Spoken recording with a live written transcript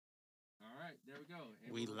There we go.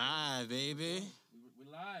 And We live, baby. We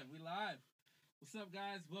live. We live. What's up,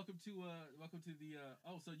 guys? Welcome to the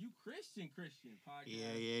so you Christian podcast.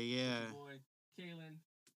 Yeah. With your boy Kalen.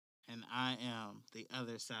 And I am the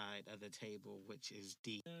other side of the table, which is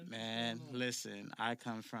D. Man, listen, I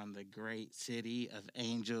come from the great city of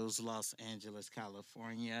Angels, Los Angeles,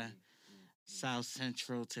 California. South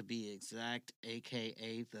Central to be exact,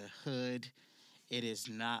 aka the hood. It is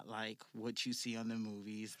not like what you see on the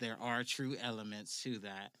movies. There are true elements to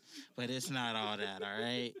that, but it's not all that, all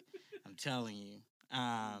right? I'm telling you.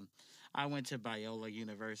 I went to Biola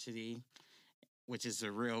University, which is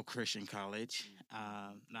a real Christian college.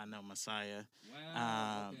 Not no Messiah.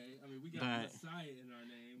 Wow. Okay. I mean, we got Messiah in our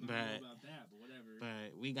name. I don't know about that, but whatever.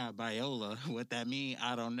 But we got Biola. What that mean,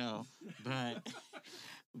 I don't know.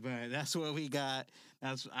 But that's what we got.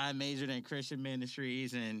 I majored in Christian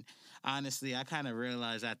ministries, and honestly, I kind of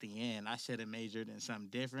realized at the end I should have majored in something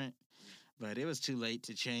different. But it was too late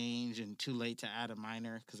to change and too late to add a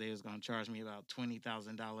minor because they was going to charge me about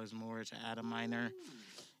 $20,000 more to add a minor.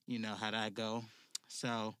 You know how that go.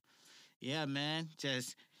 So, yeah, man,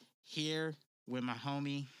 just here with my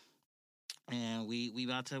homie, and we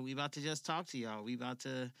about to just talk to y'all. We about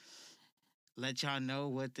to let y'all know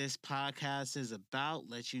what this podcast is about.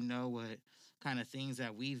 Let you know what kind of things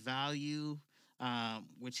that we value,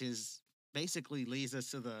 which is basically leads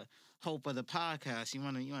us to the hope of the podcast. You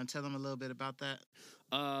wanna tell them a little bit about that?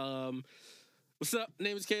 What's up?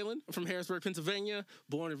 Name is Kalen. I'm from Harrisburg, Pennsylvania.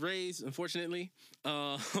 Born and raised, unfortunately.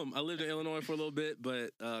 I lived in Illinois for a little bit,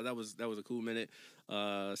 but that was a cool minute.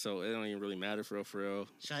 So it don't even really matter for real.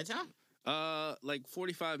 Chi-Town? Like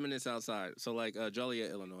 45 minutes outside. So like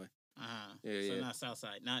Joliet, Illinois. So not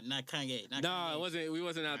Southside, not Kanye. No, it wasn't. We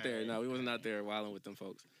wasn't out there. No, we wasn't out there wilding with them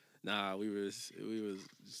folks. Nah, we was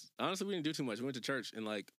just, honestly, we didn't do too much. We went to church and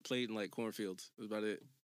like played in like cornfields. That was about it.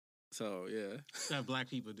 So yeah, that black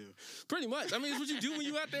people do. Pretty much. I mean, it's what you do when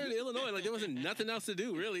you out there in Illinois. Like there wasn't nothing else to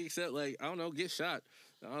do really except like I don't know, get shot.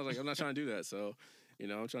 I was like, I'm not trying to do that. So. You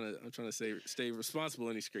know, I'm trying to stay responsible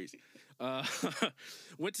in these streets.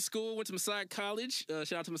 Went to school, went to Messiah College.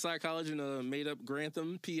 Shout out to Messiah College in made up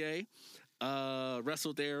Grantham, PA.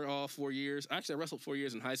 Wrestled there all 4 years. Actually, I wrestled 4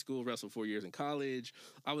 years in high school. Wrestled 4 years in college.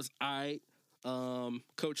 I was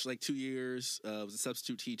coached like 2 years. Was a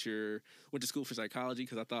substitute teacher. Went to school for psychology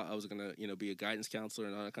because I thought I was gonna be a guidance counselor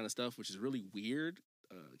and all that kind of stuff, which is really weird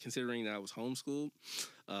considering that I was homeschooled.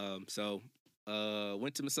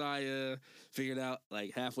 Went to Messiah, figured out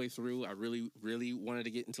like halfway through I really, really wanted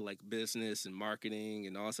to get into like business and marketing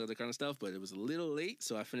and all this other kind of stuff, but it was a little late,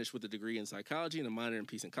 so I finished with a degree in psychology and a minor in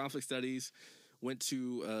peace and conflict studies. Went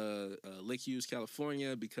to Lake Hughes,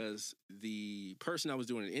 California because the person I was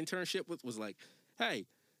doing an internship with was like, hey,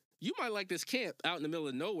 you might like this camp out in the middle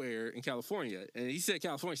of nowhere in California. And he said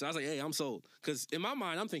California, so I was like, hey, I'm sold. Because in my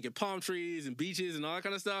mind, I'm thinking palm trees and beaches and all that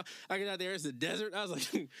kind of stuff. I get out there, it's the desert. I was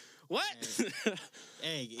like, what?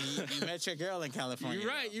 Hey, you met your girl in California.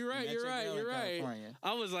 You're right.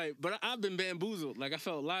 I was like, but I've been bamboozled. Like, I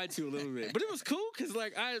felt lied to a little bit. But it was cool because,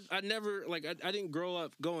 like, I never, like, I didn't grow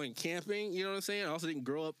up going camping, you know what I'm saying? I also didn't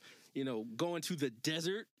grow up, going to the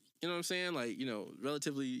desert, you know what I'm saying? Like,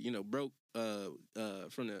 relatively, broke.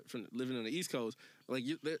 From living on the East Coast, like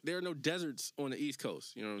there are no deserts on the East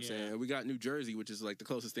Coast. You know what I'm saying? We got New Jersey, which is like the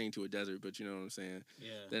closest thing to a desert, but you know what I'm saying?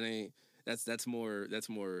 Yeah. That's more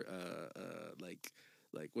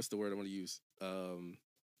like what's the word I want to use?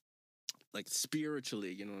 Like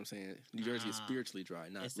spiritually, you know what I'm saying? New Jersey is spiritually dry,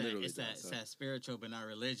 not literally. It's that spiritual but not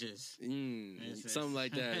religious. Something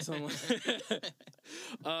like that.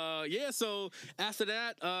 So after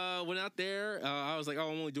that, went out there. I was like, I'm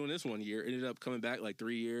only doing this 1 year. Ended up coming back like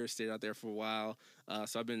 3 years, stayed out there for a while.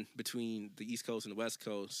 So I've been between the East Coast and the West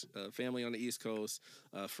Coast. Family on the East Coast,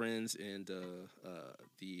 friends, and the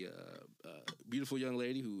beautiful young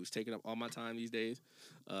lady who's taking up all my time these days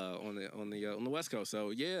on the West Coast.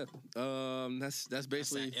 So yeah, that's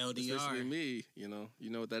basically LDR. That's basically me. You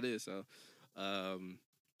know what that is. So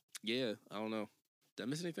yeah, I don't know. Did I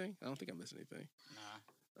miss anything? I don't think I missed anything.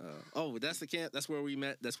 Nah. That's the camp. That's where we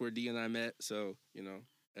met. That's where D and I met. So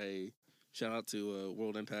a shout out to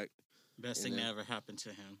World Impact. Best thing that ever happened to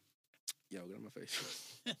him. Yo, get on my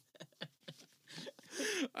face.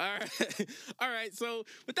 All right. So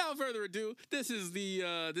without further ado, this is the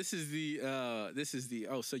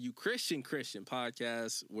So You Christian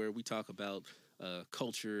podcast where we talk about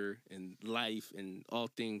culture and life and all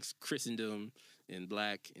things Christendom and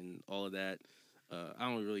black and all of that. I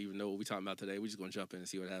don't really even know what we're talking about today. We're just gonna jump in and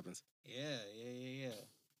see what happens. Yeah.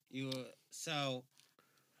 So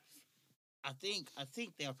I think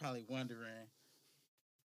they're probably wondering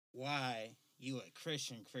why you a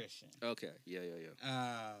Christian. Okay. Yeah.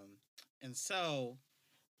 And so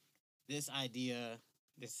this idea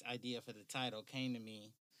for the title came to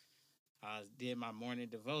me. I did my morning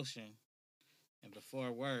devotion, and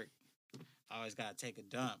before work, I always gotta take a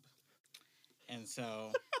dump, and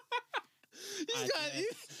so.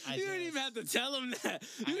 You didn't even have to tell him that.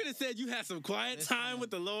 You could have said you had some quiet time with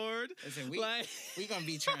the Lord. Listen, we gonna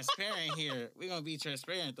be transparent here. We gonna be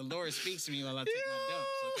transparent. The Lord speaks to me while I take my dumps,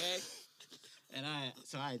 okay? And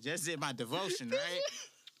I just did my devotion, right?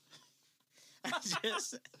 I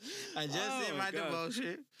just did my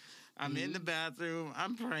devotion. I'm in the bathroom.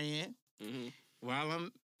 I'm praying while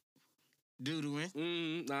I'm doodling.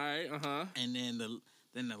 All right. And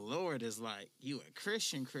then the Lord is like, "You a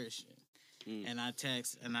Christian." And I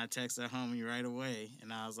text a homie right away,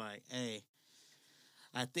 and I was like, "Hey,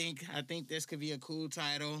 I think this could be a cool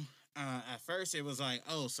title." At first, it was like,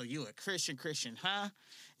 "Oh, so you a Christian, huh?"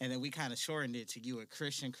 And then we kind of shortened it to "You a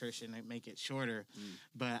Christian," and make it shorter.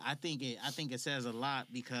 But I think it says a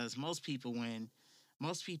lot, because most people in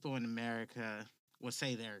America will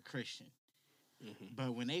say they're a Christian.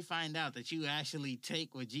 But when they find out that you actually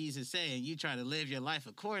take what Jesus said and you try to live your life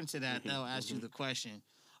according to that, they'll ask you the question,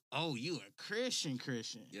 "Oh, you a Christian?"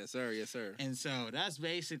 Yes, sir. And so that's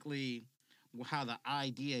basically how the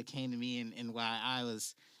idea came to me, and why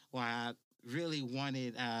I really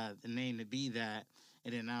wanted the name to be that.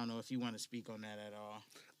 And then I don't know if you want to speak on that at all.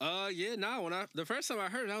 The first time I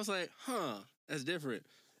heard it, I was like, that's different.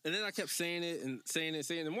 And then I kept saying it.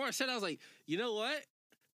 The more I said it, I was like, you know what?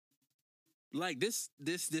 Like this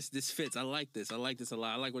fits. I like this a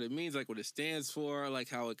lot. I like what it means, like what it stands for, I like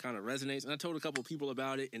how it kind of resonates. And I told a couple people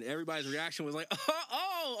about it, and everybody's reaction was like,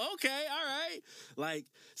 oh, okay, all right. Like,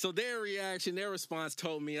 so their reaction, their response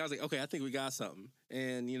told me, I was like, okay, I think we got something.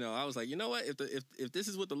 And I was like, you know what? If this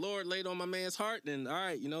is what the Lord laid on my man's heart, then all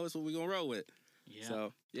right, it's what we're gonna roll with. Yeah.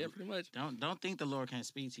 So yeah, pretty much. Don't think the Lord can't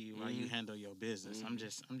speak to you while you handle your business. I'm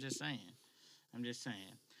just saying.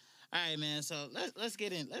 All right, man. So let's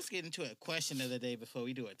get into a question of the day before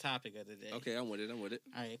we do a topic of the day. Okay, I'm with it. All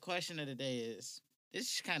right, question of the day is,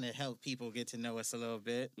 this kind of help people get to know us a little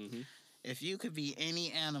bit. If you could be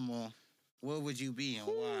any animal, what would you be and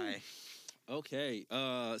why? Okay,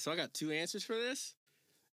 so I got two answers for this,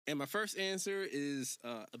 and my first answer is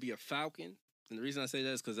I'll be a falcon. And the reason I say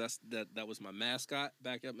that is because that was my mascot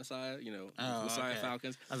back at Messiah. Messiah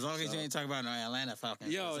Falcons. As long as you ain't talking about no Atlanta Falcons.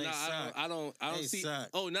 Yo, no, I don't see. Suck.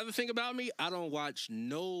 Oh, another thing about me, I don't watch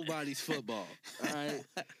nobody's football. All right,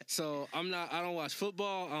 so I don't watch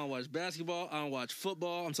football. I don't watch basketball. I don't watch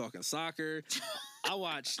football. I'm talking soccer. I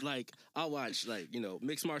watch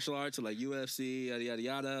mixed martial arts, so like UFC, yada yada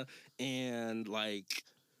yada, and like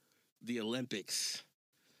the Olympics.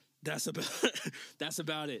 That's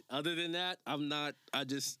about it. Other than that, I'm not. I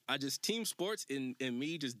just team sports and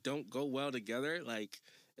me just don't go well together. Like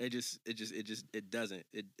it doesn't.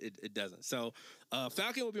 It doesn't. So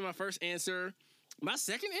Falcon would be my first answer. My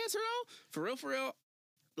second answer though, for real,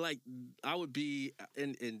 like I would be,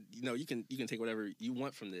 and you can take whatever you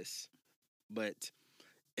want from this, but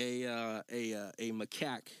a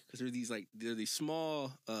macaque, because they're these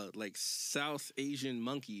small like South Asian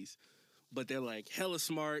monkeys. But they're like hella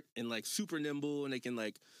smart and like super nimble, and they're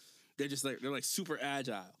like super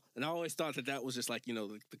agile. And I always thought that was just like,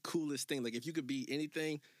 the coolest thing. Like if you could be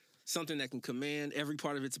anything, something that can command every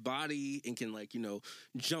part of its body and can like,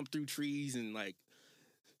 jump through trees and like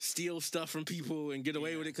steal stuff from people and get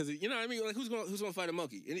away with it. Cause you know what I mean? Like who's gonna fight a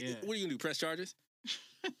monkey? And what are you gonna do? Press charges?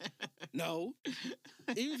 No.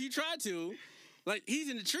 Even if you try to, like he's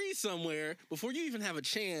in the trees somewhere before you even have a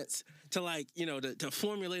chance to like, to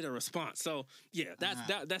formulate a response. So yeah,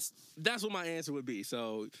 that's what my answer would be.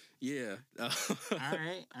 So yeah. All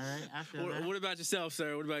right. I feel that. What about yourself,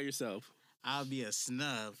 sir? What about yourself? I'll be a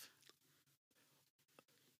snub.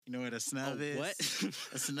 You know what a snub is? What?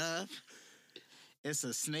 A snub? It's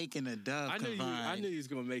a snake and a dove combined. I knew he was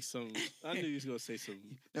gonna make some. I knew he was gonna say some.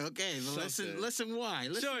 Okay, but listen why.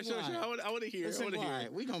 Sure. I want to hear. Listen why.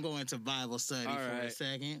 We're gonna go into Bible study for a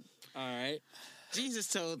second. All right. Jesus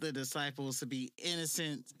told the disciples to be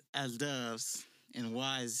innocent as doves and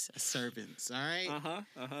wise as serpents. All right.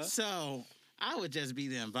 So I would just be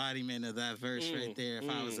the embodiment of that verse right there if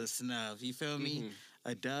I was a snub. You feel me?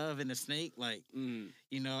 A dove and a snake, like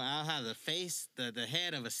I'll have the face, the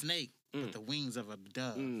head of a snake, but the wings of a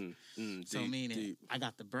dove. So meaning deep. I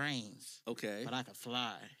got the brains, okay, but I can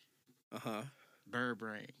fly. Bird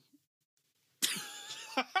brain.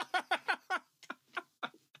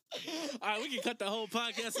 All right, we can cut the whole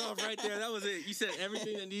podcast off right there. That was it. You said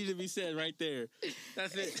everything that needed to be said right there.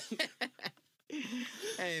 That's it.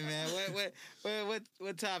 Hey man,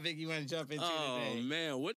 what topic you want to jump into today? Oh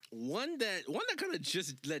man, what one that kind of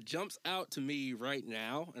just that jumps out to me right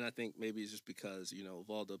now, and I think maybe it's just because of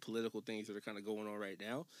all the political things that are kind of going on right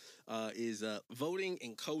now, is voting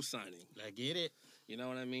and co-signing. Let's get it. You know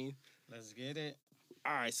what I mean? Let's get it.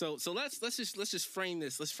 All right, so let's just frame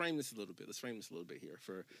this. Let's frame this a little bit. Let's frame this a little bit here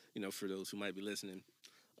for for those who might be listening.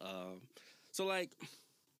 So like,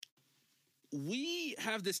 we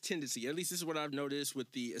have this tendency, at least this is what I've noticed with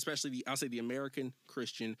especially I'll say the American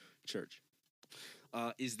Christian church,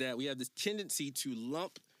 is that we have this tendency to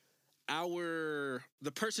lump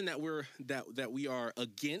the person that we are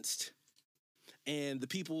against and the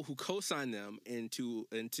people who co-sign them into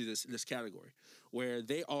this category, where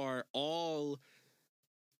they are all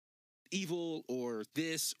evil or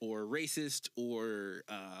this or racist or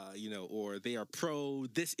or they are pro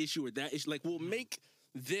this issue or that issue. Like, we'll make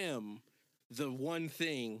them the one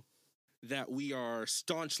thing that we are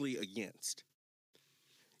staunchly against.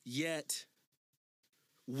 Yet,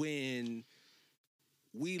 when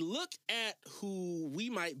we look at who we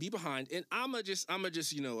might be behind, and I'ma just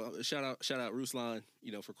shout out Ruslan,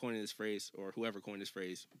 for coining this phrase, or whoever coined this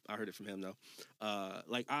phrase. I heard it from him though.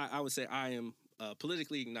 I would say I am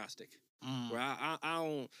politically agnostic. Where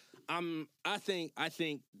I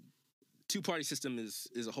think two-party system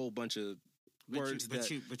is a whole bunch of words but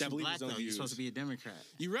you black though. You're supposed to be a Democrat.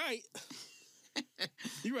 You're right.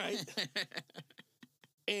 You're right.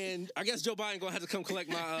 And I guess Joe Biden gonna have to come collect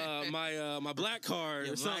my my black card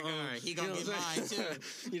or something. He gonna get mine too.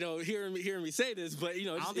 Hearing me say this, but I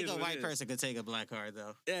don't think a white person could take a black card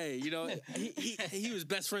though. Hey, he was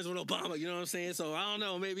best friends with Obama. You know what I'm saying? So I don't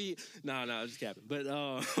know. Maybe no, just capping.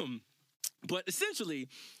 But essentially,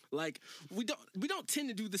 like, we don't tend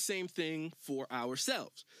to do the same thing for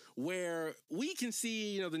ourselves, where we can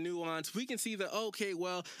see, the nuance. We can see that, okay,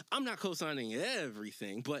 well, I'm not co-signing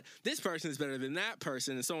everything, but this person is better than that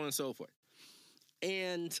person, and so on and so forth.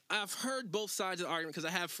 And I've heard both sides of the argument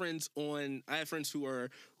because I have friends who are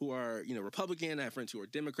Republican. I have friends who are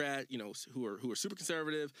Democrat, who are super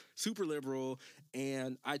conservative, super liberal,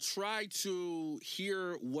 and I try to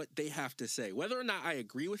hear what they have to say, whether or not I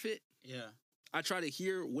agree with it. Yeah. I try to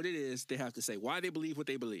hear what it is they have to say, why they believe what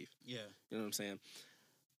they believe. Yeah. You know what I'm saying?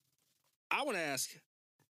 I want to ask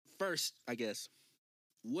first, I guess,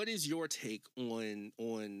 what is your take on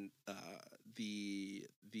the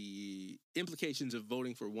implications of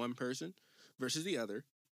voting for one person versus the other,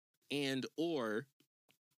 and or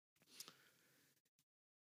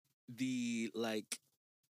the, like,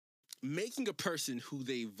 making a person who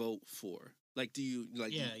they vote for? Like, do you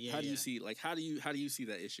like? Yeah. How do you see? Like, how do you see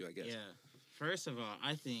that issue? I guess. Yeah. First of all,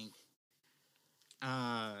 I think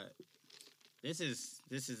this is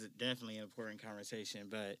definitely an important conversation.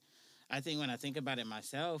 But I think when I think about it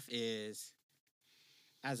myself, is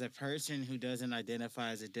as a person who doesn't identify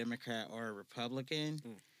as a Democrat or a Republican,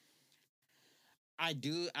 I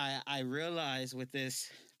realize with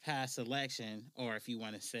this past election, or if you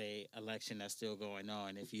want to say election that's still going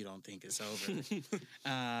on, if you don't think it's over.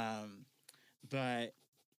 But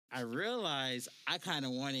I realized I kind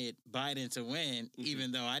of wanted Biden to win,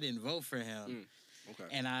 even though I didn't vote for him. Okay.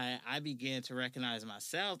 And I began to recognize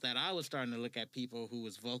myself that I was starting to look at people who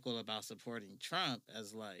was vocal about supporting Trump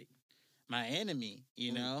as, like, my enemy,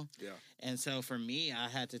 know? Yeah. And so for me, I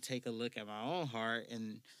had to take a look at my own heart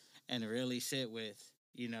and really sit with,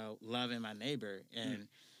 loving my neighbor.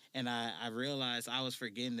 And I realized I was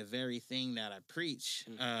forgetting the very thing that I preach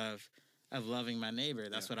of loving my neighbor.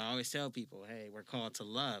 That's what I always tell people. Hey, we're called to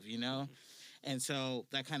love, And so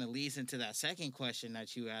that kind of leads into that second question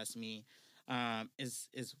that you asked me, is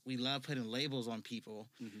we love putting labels on people.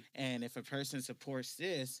 And if a person supports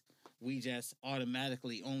this, we just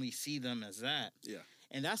automatically only see them as that. Yeah.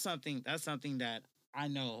 And that's something that I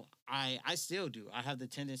know I still do. I have the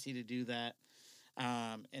tendency to do that.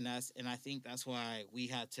 And I think that's why we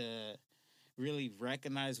had to really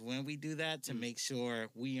recognize when we do that to make sure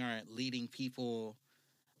we aren't leading people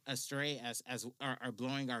astray as are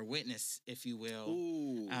blowing our witness, if you will.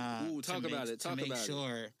 Talk about it. To make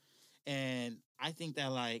sure. And I think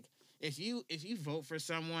that, like, if you vote for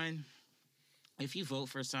someone,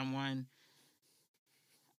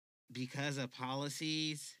 because of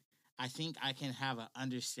policies, I think I can have an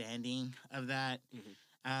understanding of that.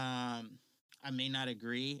 I may not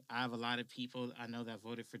agree. I have a lot of people I know that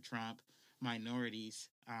voted for Trump, minorities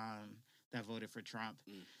that voted for Trump,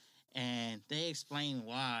 and they explain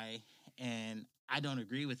why, and I don't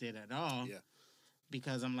agree with it at all. Yeah.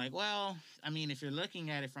 Because I'm like, well, I mean, if you're looking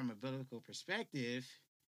at it from a biblical perspective,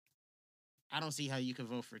 I don't see how you could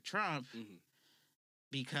vote for Trump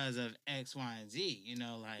because of X, Y, and Z.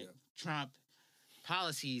 Trump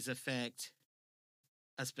policies affect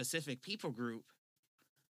a specific people group,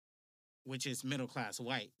 which is middle class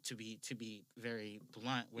white, to be very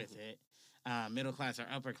blunt with it, middle class or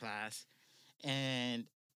upper class,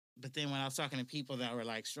 but then when I was talking to people that were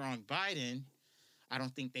like strong Biden, I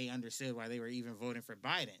don't think they understood why they were even voting for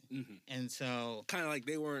Biden, and so kind of like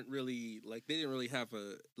they weren't really like they didn't really have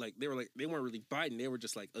a like they weren't really Biden, they were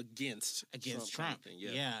just like against Trump. Kind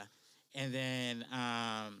of yeah, and then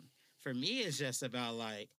for me, it's just about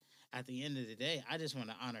like at the end of the day, I just want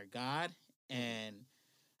to honor God and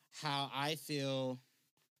how I feel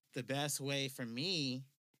the best way for me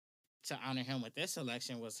to honor him with this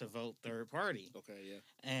election was to vote third party. Okay, yeah.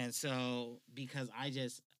 And so because I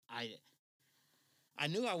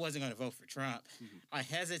knew I wasn't going to vote for Trump, I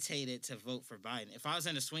hesitated to vote for Biden. If I was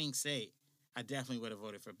in a swing state, I definitely would have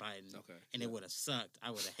voted for Biden. Okay. And it would have sucked. I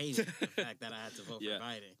would have hated the fact that I had to vote for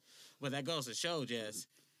Biden. But that goes to show just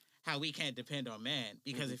how we can't depend on man.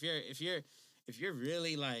 Because if you're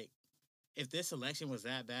really like, if this election was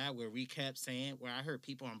that bad, where we kept saying, where I heard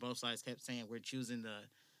people on both sides kept saying we're choosing the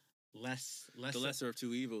lesser of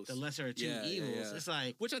two evils. The lesser of two evils. Yeah. It's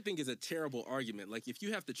like, which I think is a terrible argument. Like, if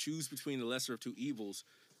you have to choose between the lesser of two evils,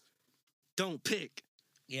 don't pick.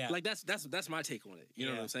 Yeah. Like that's my take on it. You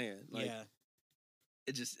know what I'm saying? Like,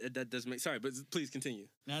 that doesn't make. Sorry, but please continue.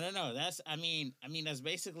 No. That's that's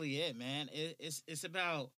basically it, man. It's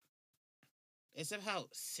about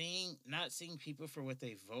not seeing people for what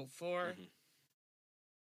they vote for.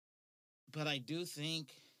 But I do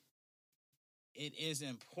think it is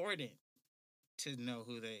important to know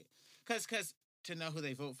who they, because to know who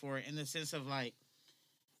they vote for in the sense of like,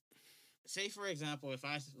 say for example, if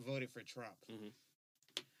I voted for Trump,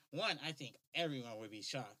 one, I think everyone would be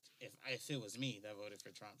shocked if it was me that voted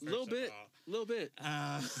for Trump. A little bit.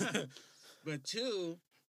 But two,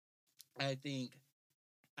 I think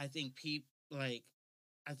people like,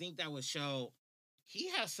 I think that would show he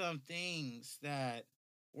has some things that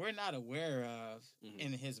we're not aware of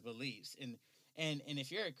in his beliefs. And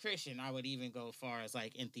if you're a Christian, I would even go far as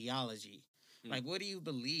like in theology. Like, what do you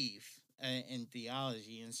believe in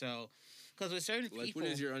theology? And so, because with certain people,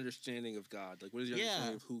 what is your understanding of God? Like, what is your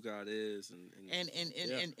understanding of who God is?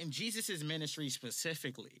 And Jesus' ministry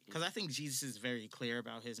specifically, because I think Jesus is very clear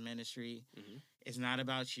about his ministry. It's not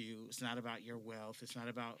about you. It's not about your wealth. It's not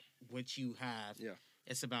about what you have. Yeah.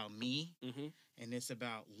 It's about me, and it's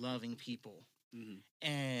about loving people.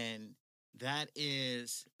 And that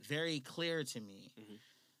is very clear to me.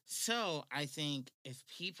 So I think if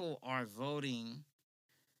people are voting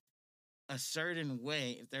a certain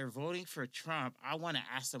way, if they're voting for Trump, I want to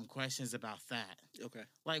ask them questions about that. Okay.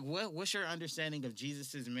 Like, what's your understanding of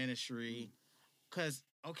Jesus's ministry? Because,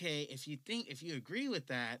 okay, if you agree with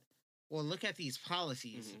that, well, look at these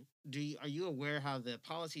policies. Are you aware how the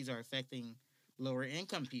policies are affecting lower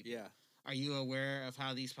income people? Yeah. Are you aware of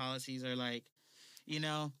how these policies are like,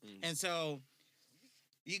 And so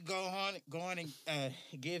you go on and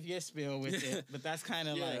give your spiel with it, but that's kind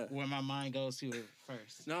of like where my mind goes to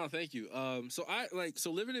first. No, thank you. So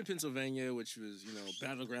living in Pennsylvania, which was,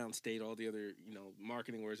 battleground state, all the other,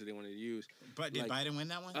 marketing words that they wanted to use. But did Biden win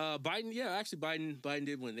that one? Biden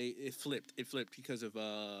did win. It flipped because of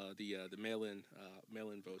the mail-in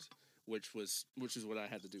votes, which is what I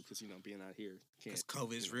had to do because being out here because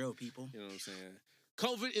COVID is real, people. You know what I'm saying?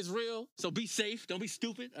 COVID is real, so be safe. Don't be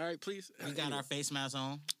stupid. All right, please. We got our face masks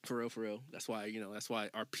on. For real. That's why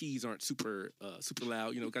our P's aren't super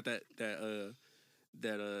loud. Got that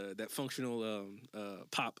functional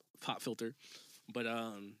pop filter. But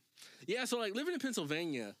so like living in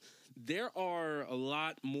Pennsylvania, there are a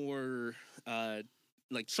lot more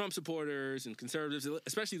like Trump supporters and conservatives,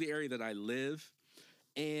 especially the area that I live.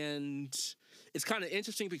 And it's kind of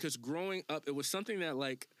interesting because growing up, it was something that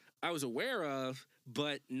like I was aware of,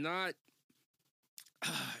 but not.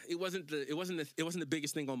 It wasn't the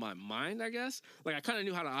biggest thing on my mind, I guess. Like I kind of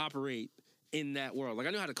knew how to operate in that world. Like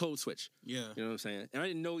I knew how to code switch. Yeah, you know what I'm saying. And I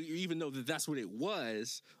didn't know that that's what it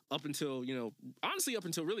was up until honestly up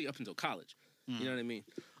until college. You know what I mean?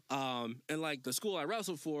 And like the school I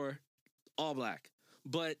wrestled for, all black,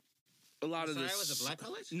 but. A lot of this. Was a black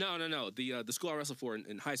college? No. The school I wrestled for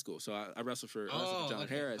in high school. So I wrestled for John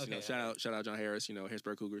Harris. Okay, shout out John Harris.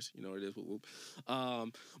 Harrisburg Cougars. You know what it is. Whoop,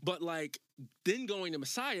 whoop. But like then going to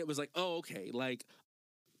Messiah, it was like, oh, okay. Like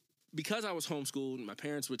because I was homeschooled, my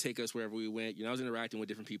parents would take us wherever we went. I was interacting with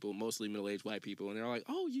different people, mostly middle-aged white people, and they're like,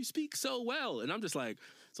 "Oh, you speak so well," and I'm just like,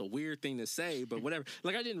 it's a weird thing to say, but whatever.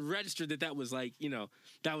 Like I didn't register that was like,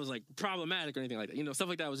 that was like problematic or anything like that. Stuff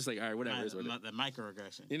like that was just like, all right, whatever. The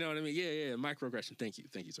microaggression. You know what I mean? Yeah, microaggression. Thank you,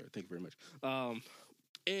 sir. Thank you very much.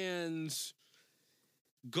 And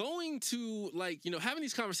going to, like, you know, having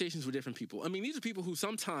these conversations with different people. I mean, these are people who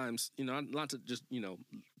sometimes, you know, not to just, you know,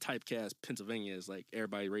 typecast Pennsylvania as like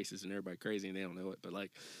everybody racist and everybody crazy and they don't know it, but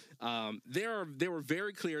like there were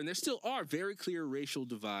very clear, and there still are very clear racial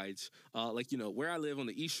divides. Like, you know, where I live on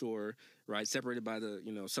the East Shore, right, separated by the,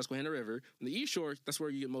 you know, Susquehanna River. On the East Shore, that's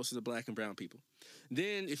where you get most of the black and brown people.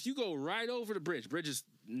 Then if you go right over the bridge is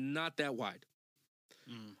not that wide.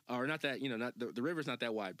 Or not that, you know, not the river's not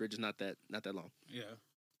that wide. Bridge is not that long. Yeah.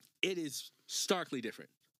 It is starkly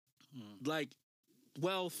different. Like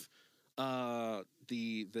wealth, the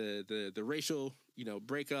racial, you know,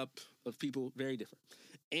 breakup of people, very different.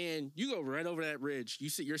 And you go right over that bridge,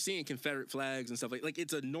 you're seeing Confederate flags and stuff like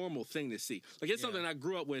it's a normal thing to see. Like it's something I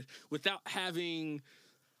grew up with without having,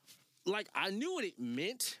 like, I knew what it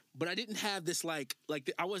meant, but I didn't have this like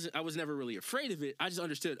I was never really afraid of it. I just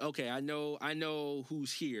understood, okay, I know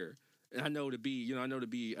who's here. And I know to be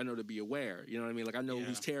aware. You know what I mean? Like, I know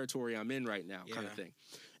whose territory I'm in right now, kind of thing.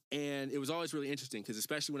 And it was always really interesting because,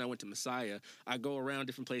 especially when I went to Messiah, I go around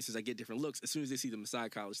different places, I get different looks. As soon as they see the Messiah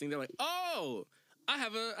College thing, they're like, "Oh, I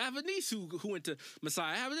have a niece who went to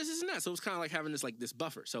Messiah. I have this and that." So it's kind of like having this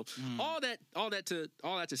buffer. So all that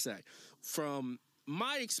to say, from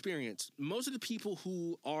my experience, most of the people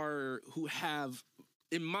who have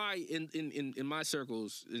in my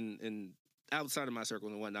circles in outside of my circle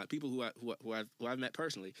and whatnot, people who I've met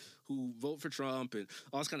personally, who vote for Trump and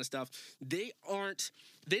all this kind of stuff, they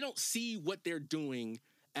don't see what they're doing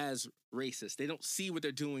as racist. They don't see what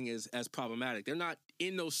they're doing as problematic. They're not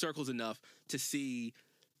in those circles enough to see,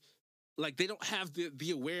 like, they don't have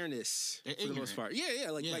the awareness for the most part.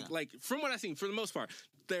 Like from what I've seen, for the most part,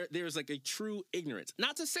 there's like a true ignorance.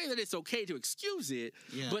 Not to say that it's okay to excuse it,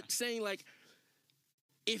 but saying, like,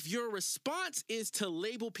 if your response is to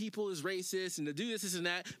label people as racist and to do this and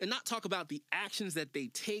that, and not talk about the actions that they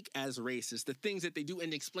take as racist, the things that they do,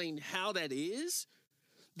 and explain how that is,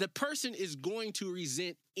 the person is going to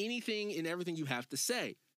resent anything and everything you have to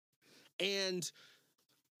say. And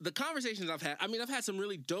the conversations I've had some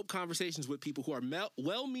really dope conversations with people who are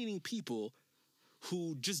well-meaning people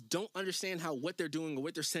who just don't understand how what they're doing or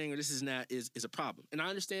what they're saying or this and that is a problem. And I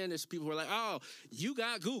understand there's people who are like, "Oh, you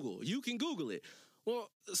got Google. You can Google it."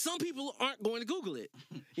 Well, some people aren't going to Google it.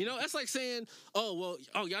 You know, that's like saying, "Oh,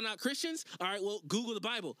 y'all not Christians? All right, well, Google the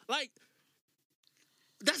Bible." Like,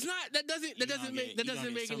 that doesn't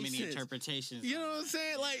make so any many sense. Interpretations. You know what I'm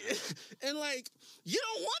saying? Like, and like, you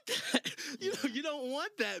don't want that. You don't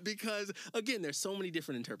want that because, again, there's so many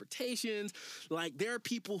different interpretations. Like, there are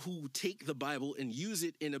people who take the Bible and use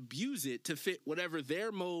it and abuse it to fit whatever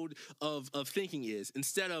their mode of thinking is,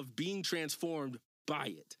 instead of being transformed by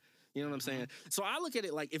it. You know what I'm saying? So I look at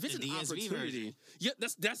it like, if it's an opportunity,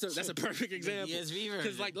 that's a perfect example. DSV version.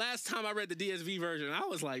 Because, like, last time I read the DSV version, I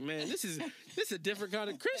was like, man, this is a different kind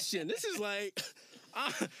of Christian. This is like,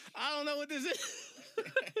 I don't know what this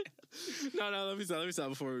is. No, let me stop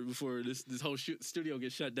before this whole studio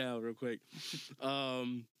gets shut down real quick.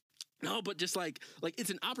 No, but just like it's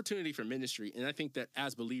an opportunity for ministry, and I think that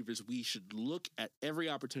as believers, we should look at every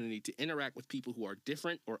opportunity to interact with people who are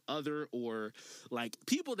different or other, or like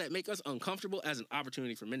people that make us uncomfortable, as an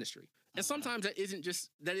opportunity for ministry. And sometimes that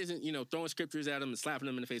isn't you know, throwing scriptures at them and slapping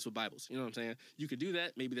them in the face with Bibles. You know what I'm saying? You could do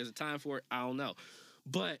that. Maybe there's a time for it. I don't know,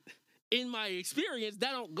 but in my experience,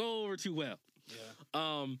 that don't go over too well.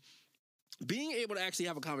 Yeah. Being able to actually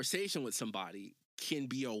have a conversation with somebody can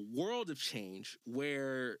be a world of change,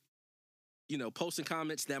 where, you know, posting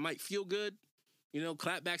comments that might feel good, you know,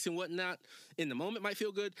 clapbacks and whatnot in the moment might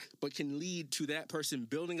feel good, but can lead to that person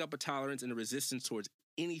building up a tolerance and a resistance towards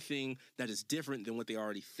anything that is different than what they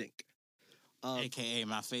already think. AKA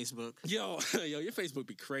my Facebook. Yo, your Facebook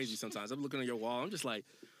be crazy sometimes. I'm looking on your wall. I'm just like,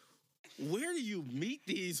 where do you meet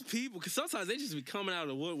these people? Because sometimes they just be coming out of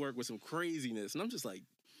the woodwork with some craziness. And I'm just like,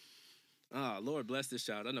 Lord bless this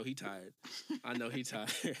child. I know he tired.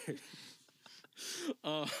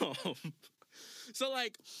 So,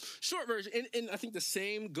 like, short version, and I think the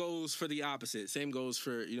same goes for the opposite. Same goes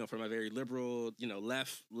for, you know, for my very liberal, you know,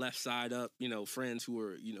 left side up, you know, friends who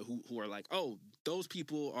are, you know, who are like, "Oh, those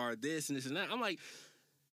people are this and this and that." I'm like,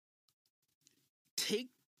 take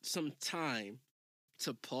some time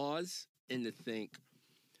to pause and to think.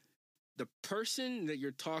 The person that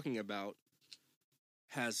you're talking about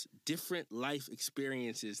has different life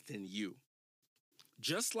experiences than you.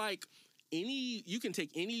 Just like you can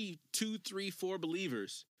take any 2, 3, 4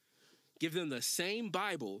 believers, give them the same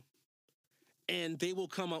Bible, and they will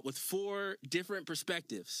come up with 4 different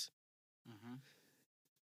perspectives. Mm-hmm.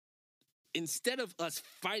 Instead of us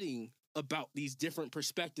fighting about these different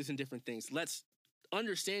perspectives and different things, let's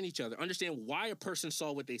understand each other, understand why a person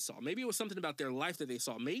saw what they saw. Maybe it was something about their life that they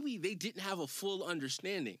saw. Maybe they didn't have a full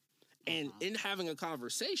understanding. And in having a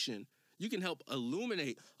conversation, you can help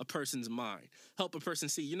illuminate a person's mind, help a person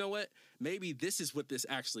see, you know what? Maybe this is what this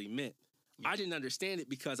actually meant. I didn't understand it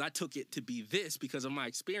because I took it to be this because of my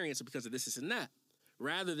experience or because of this and that.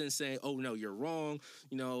 Rather than saying, oh, no, you're wrong,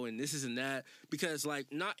 and this is and that. Because,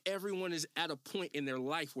 not everyone is at a point in their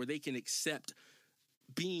life where they can accept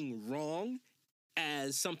being wrong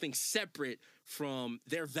as something separate from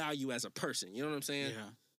their value as a person. You know what I'm saying? Yeah.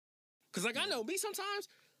 Because, I know me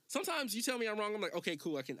sometimes you tell me I'm wrong, I'm like, okay,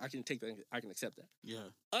 cool, I can take that, I can accept that. Yeah.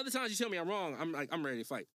 Other times you tell me I'm wrong, I'm ready to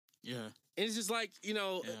fight. Yeah. And it's just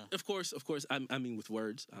of course, I mean with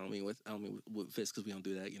words. I don't mean with fists because we don't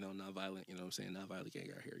do that, non-violent, you know what I'm saying? Non-violent gang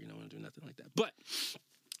out here, we don't do nothing like that. But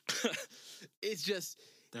it's just...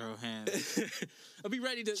 Throw hands. I'll be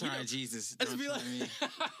ready to... Try Jesus. Don't be like,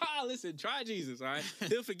 listen, try Jesus, all right?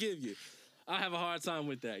 He'll forgive you. I have a hard time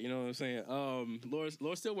with that, you know what I'm saying? Lord's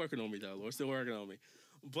still working on me, though. Lord's still working on me.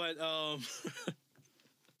 But...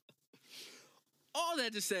 all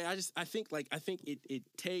that to say, I think it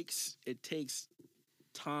takes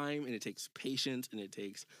time and it takes patience and it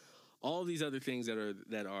takes all these other things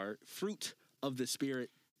that are fruit of the Spirit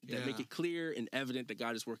that make it clear and evident that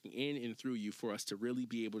God is working in and through you for us to really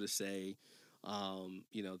be able to say,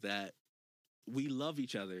 that we love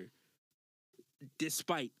each other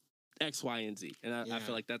despite X, Y, and Z. And I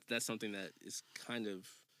feel like that's something that is kind of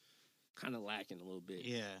lacking a little bit.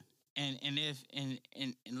 Yeah. And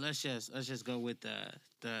let's just go with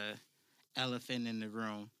the elephant in the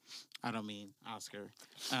room. I don't mean Oscar.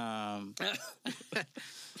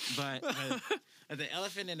 But the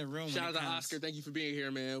elephant in the room. Shout out to Oscar. Thank you for being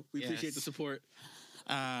here, man. We appreciate the support.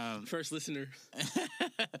 First listener.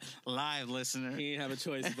 Live listener. He didn't have a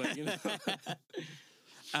choice, but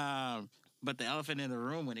but the elephant in the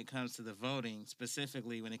room when it comes to the voting,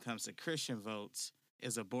 specifically when it comes to Christian votes,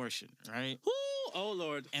 is abortion, right? Oh,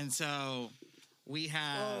 Lord. And so we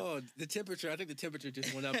have... Oh, the temperature. I think the temperature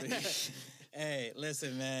just went up. Hey,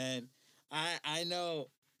 listen, man. I know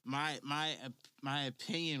my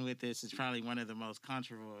opinion with this is probably one of the most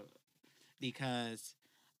controversial because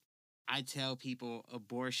I tell people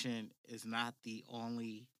abortion is not the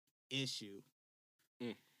only issue.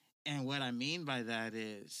 And what I mean by that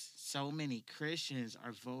is so many Christians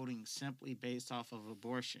are voting simply based off of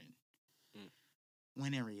abortion.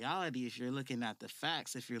 When in reality, if you're looking at the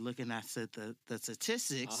facts, if you're looking at the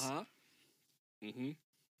statistics,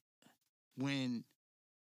 when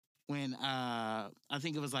I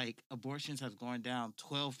think it was abortions have gone down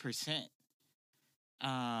 12%.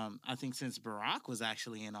 I think since Barack was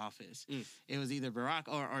actually in office, it was either Barack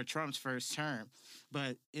or Trump's first term,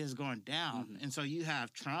 but it's going down. And so you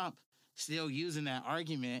have Trump still using that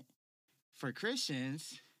argument for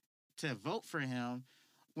Christians to vote for him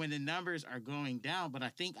when the numbers are going down. But I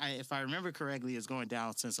think, if I remember correctly, it's going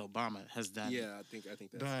down since Obama has done it. Yeah, I think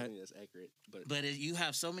that's accurate. But you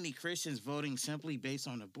have so many Christians voting simply based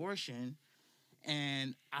on abortion,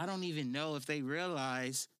 and I don't even know if they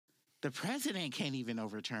realize the president can't even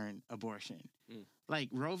overturn abortion. Like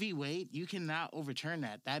Roe v. Wade, you cannot overturn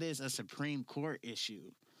that. That is a Supreme Court issue.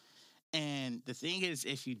 And the thing is,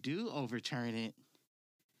 if you do overturn it,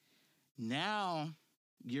 now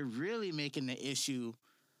you're really making the issue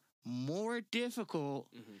more difficult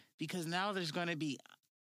because now there's going to be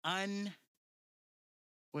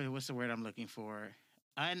what's the word I'm looking for?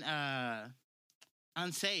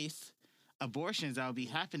 Unsafe abortions that will be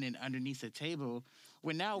happening underneath the table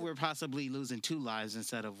where now we're possibly losing 2 lives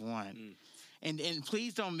instead of 1. And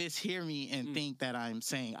please don't mishear me and think that I'm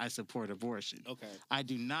saying I support abortion. Okay. I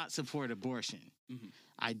do not support abortion.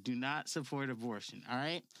 I do not support abortion, all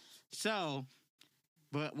right? So...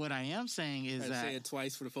 But what I am saying is that... say it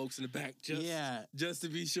twice for the folks in the back, just to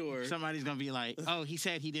be sure. Somebody's going to be like, oh, he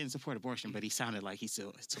said he didn't support abortion, but he sounded like he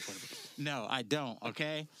still supported abortion. No, I don't,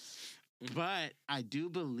 okay? But I do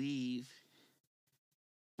believe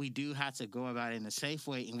we do have to go about it in a safe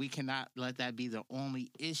way, and we cannot let that be the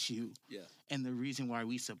only issue and the reason why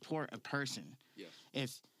we support a person.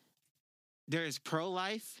 If there's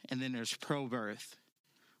pro-life and then there's pro-birth,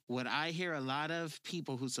 what I hear a lot of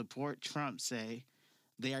people who support Trump say...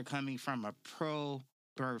 they are coming from a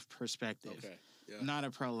pro-birth perspective, not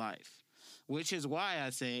a pro-life. Which is why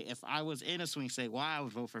I say, if I was in a swing state, why I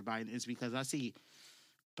would vote for Biden is because I see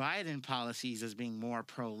Biden policies as being more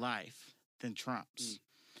pro-life than Trump's.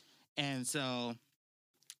 And so,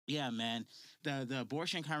 yeah, man, the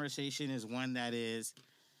abortion conversation is one that is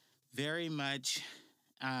very much,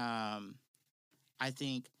 I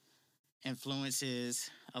think,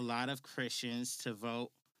 influences a lot of Christians to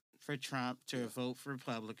vote for Trump to vote for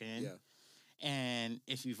Republican. Yeah. And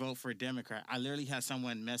if you vote for a Democrat, I literally had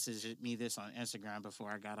someone message me this on Instagram before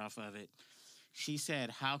I got off of it. She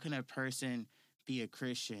said, how can a person be a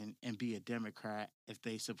Christian and be a Democrat if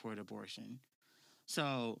they support abortion?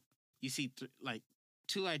 So you see like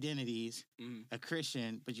two identities, a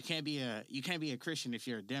Christian, but you can't be a Christian if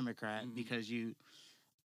you're a Democrat because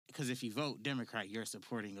if you vote Democrat, you're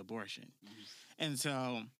supporting abortion. And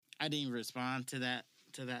so I didn't respond to that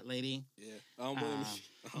lady. Yeah. I don't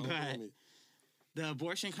blame me. The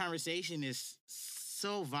abortion conversation is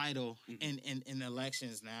so vital in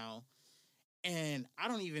elections now. And I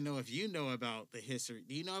don't even know if you know about the history.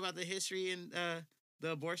 Do you know about the history in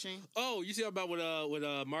the abortion? Oh, you see about with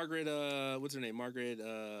Margaret? What's her name? Margaret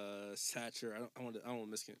Thatcher. I don't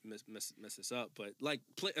want to mess this up, but like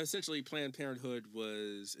essentially, Planned Parenthood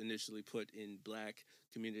was initially put in black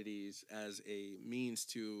communities as a means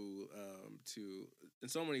to in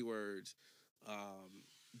so many words,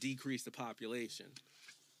 decrease the population.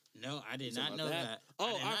 No, I did not know that. Oh,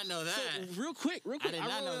 I did not know that. So real quick. I did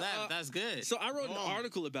not know that. That's good. So I wrote an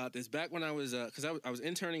article about this back when I was, because I was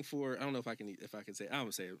interning for, I don't know if I can say, I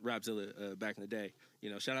would say Rapzilla back in the day. You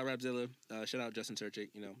know, shout out Rapzilla, shout out Justin Turchick.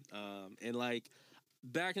 You know, and like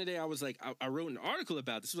back in the day, I was like, I wrote an article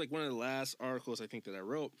about this. It was like one of the last articles I think that I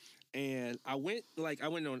wrote, and I went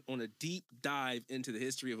on a deep dive into the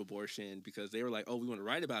history of abortion because they were like, oh, we want to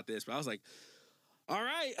write about this, but I was like, all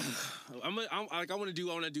right, I want to do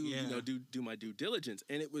Yeah. you know, do my due diligence,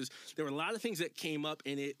 and there were a lot of things that came up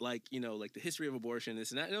in it, like, you know, like the history of abortion,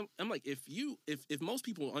 this and that. And I'm like, if most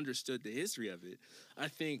people understood the history of it, I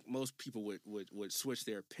think most people would switch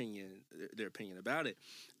their opinion about it.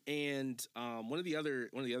 And one of the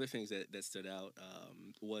other things that stood out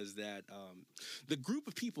was that the group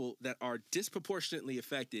of people that are disproportionately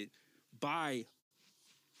affected by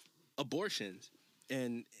abortions.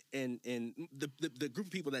 And the group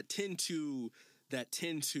of people that tend to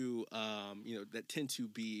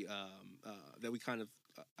be that we kind of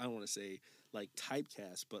I don't want to say like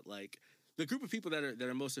typecast, but like the group of people that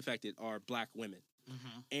are most affected are black women.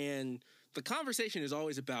 And the conversation is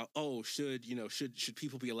always about, oh, should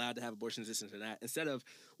people be allowed to have abortions, this and that, instead of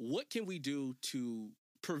what can we do to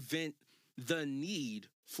prevent the need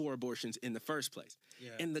for abortions in the first place.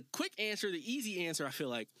 Yeah. And the quick answer, the easy answer, I feel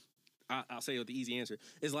like, I'll say the easy answer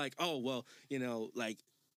is like, oh, well, you know, like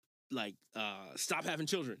stop having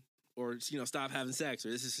children, or, you know, stop having sex, or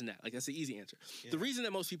this and that. Like, that's the easy answer. Yeah. The reason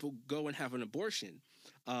that most people go and have an abortion,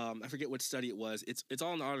 I forget what study it was. It's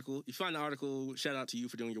all in the article. You find the article, shout out to you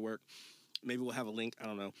for doing your work. Maybe we'll have a link. I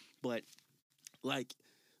don't know. But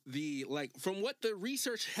from what the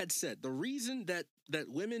research had said, the reason that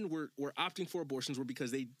women were opting for abortions were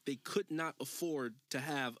because they could not afford to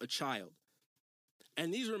have a child.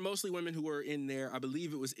 And these were mostly women who were in there. I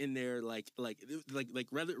believe it was in there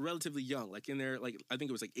relatively young, like in there, like I think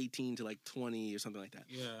it was like 18 to like 20 or something like that.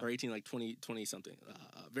 Yeah. Or 18 like 20 something.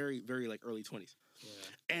 Very very like early 20s. Yeah.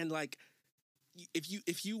 And like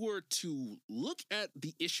if you were to look at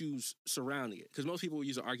the issues surrounding it, because most people will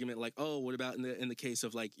use an argument like, oh, what about in the case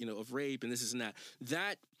of like, you know, of rape and this and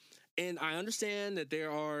that. And I understand that there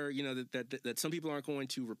are, you know, that some people aren't going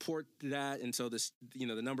to report that, and so this, you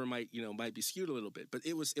know, the number might be skewed a little bit. But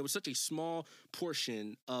it was such a small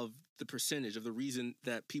portion of the percentage of the reason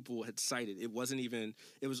that people had cited. It wasn't even.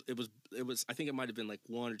 It was. I think it might have been like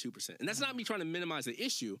 1 or 2%. And that's not me trying to minimize the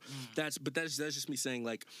issue. That's just me saying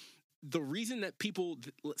like, the reason that people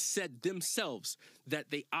said themselves that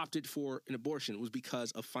they opted for an abortion was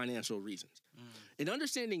because of financial reasons. And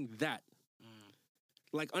understanding that.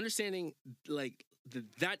 Like understanding like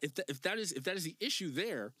that if that is the issue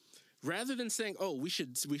there, rather than saying, oh, we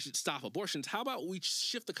should stop abortions, how about we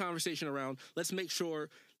shift the conversation around? Let's make sure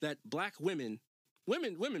that black women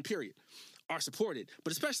period, are supported,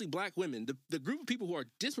 but especially black women, the group of people who are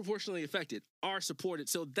disproportionately affected are supported.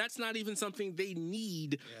 So that's not even something they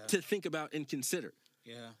need to think about and consider.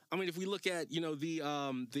 Yeah, I mean, if we look at, you know,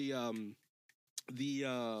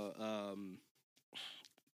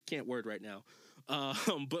 can't word right now.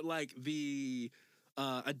 But like the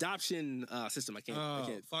adoption system, I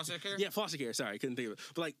can't. Foster care? Yeah, foster care. Sorry, I couldn't think of it.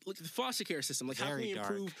 But like, look at the foster care system. Like, how can we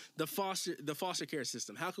improve the foster care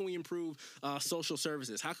system? How can we improve social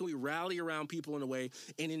services? How can we rally around people in a way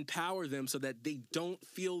and empower them so that they don't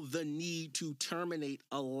feel the need to terminate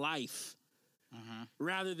a life,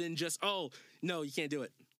 rather than just, oh, no, you can't do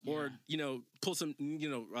it. Yeah. Or, you know, pull some, you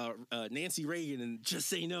know, Nancy Reagan and just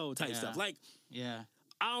say no type stuff. Like,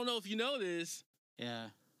 I don't know if you know this. Yeah.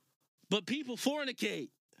 But people fornicate.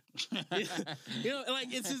 You know,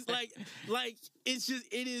 like it's just like it's just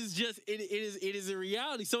it is a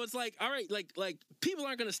reality. So it's like, all right, like people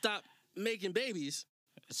aren't gonna stop making babies,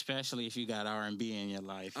 especially if you got R&B in your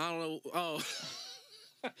life. I don't know. Oh,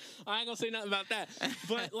 I ain't gonna say nothing about that.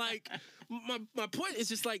 But like, my point is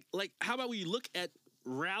just like how about we look at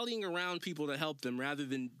rallying around people to help them rather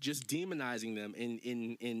than just demonizing them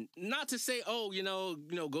and not to say, oh,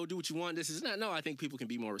 go do what you want. This is not. No, I think people can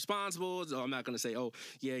be more responsible. So I'm not going to say, oh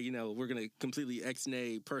yeah, we're going to completely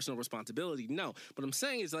ex-nay personal responsibility. No, what I'm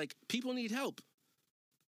saying is like people need help.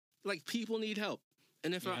 Like people need help.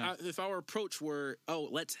 And if our approach were, oh,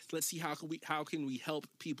 let's see how can we help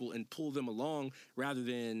people and pull them along rather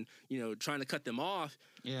than trying to cut them off.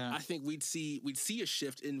 Yeah, I think we'd see a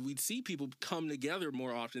shift, and we'd see people come together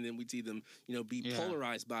more often than we'd see them be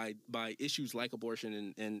polarized by issues like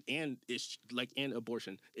abortion and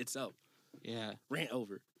abortion itself. Yeah, rant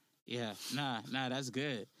over. Yeah, nah, that's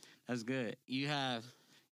good. That's good. That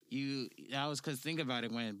was because think about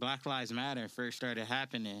it, when Black Lives Matter first started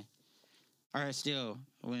happening. Or still,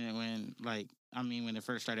 when it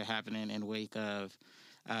first started happening in wake of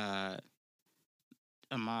Ahmaud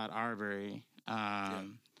Arbery,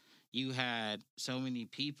 you had so many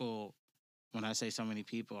people. When I say so many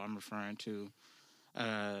people, I'm referring to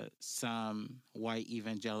some white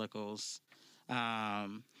evangelicals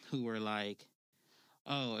who were like,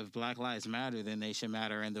 oh, if Black Lives Matter, then they should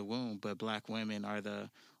matter in the womb, but Black women are the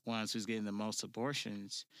ones who's getting the most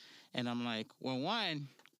abortions. And I'm like, well, one,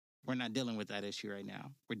 we're not dealing with that issue right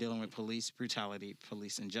now. We're dealing with police brutality,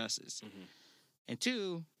 police injustice. Mm-hmm. And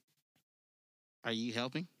two, are you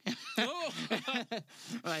helping?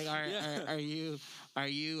 Like, are you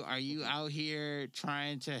out here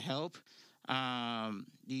trying to help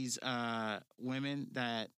these women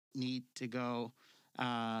that need to go,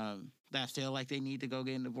 that feel like they need to go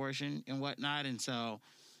get an abortion and whatnot? And so,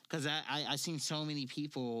 because I seen so many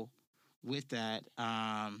people with that,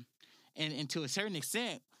 and to a certain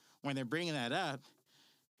extent, when they're bringing that up,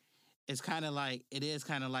 it is kind of like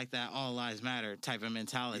that all lives matter type of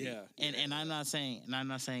mentality. And I'm not saying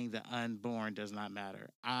the unborn does not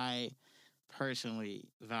matter. I personally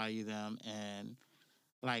value them, and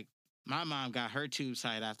like my mom got her tubes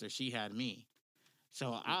tied after she had me.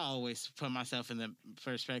 So I always put myself in the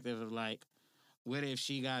perspective of like, what if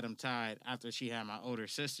she got them tied after she had my older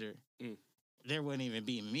sister? There wouldn't even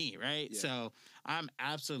be me, right? Yeah. So I'm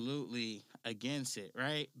absolutely against it,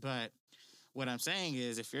 right? But what I'm saying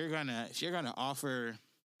is, if you're gonna offer,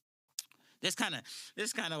 this kind of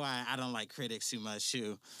why I don't like critics too much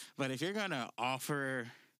too. But if you're gonna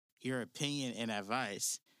offer your opinion and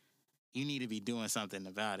advice, you need to be doing something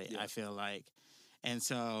about it. Yeah. I feel like, and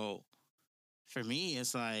so for me,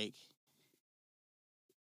 it's like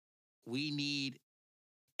we need.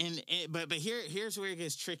 But here's where it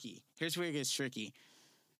gets tricky.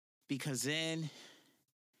 Because then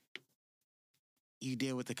you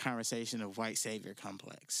deal with the conversation of white savior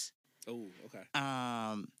complex. Oh, okay.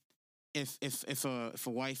 If a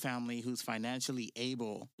white family who's financially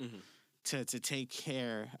able to take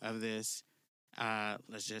care of this,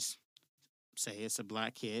 let's just say it's a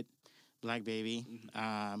black kid, black baby,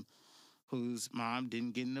 whose mom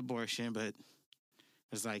didn't get an abortion, but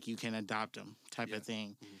it's like you can adopt them type of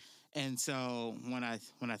thing. Mm-hmm. And so when I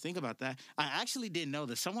think about that, I actually didn't know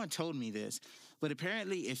this. Someone told me this, but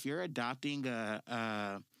apparently if you're adopting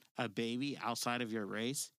a baby outside of your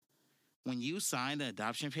race, when you sign the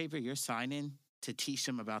adoption paper, you're signing to teach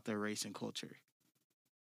them about their race and culture.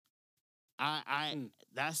 I'm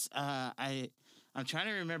trying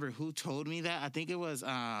to remember who told me that. I think it was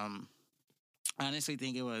honestly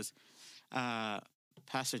think it was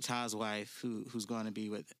Pastor Todd's wife, who's going to be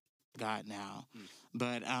with God now.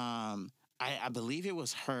 But I believe it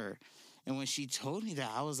was her. And when she told me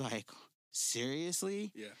that, I was like,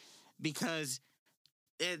 seriously? Yeah. Because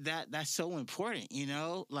that's so important, you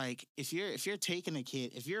know? Like, if you're taking a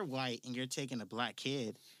kid, if you're white and you're taking a black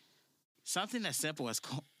kid, something as simple as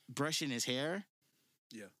brushing his hair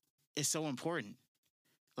is so important.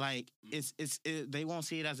 Like, they won't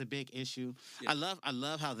see it as a big issue. Yeah. I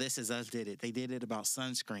love how This Is Us did it. They did it about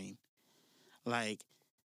sunscreen. Like,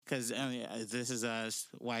 because This Is Us,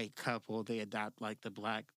 white couple, they adopt like the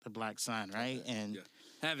black son, right? Okay. And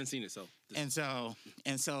haven't seen it, so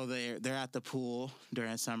they're at the pool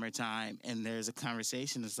during summertime, and there's a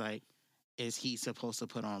conversation. It's like, is he supposed to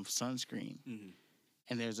put on sunscreen? Mm-hmm.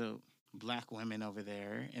 And there's a black woman over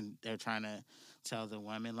there, and they're trying to tell the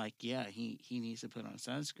woman, like, yeah, he needs to put on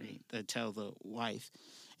sunscreen. To tell the wife,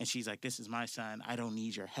 and she's like, this is my son. I don't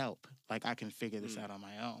need your help. Like, I can figure this out on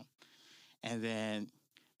my own. And then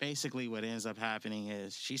basically what ends up happening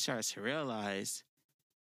is she starts to realize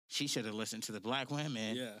she should have listened to the black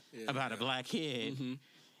women Yeah. about a black kid Mm-hmm.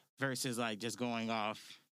 versus like just going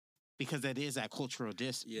off because that is that cultural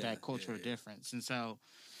Yeah. difference. And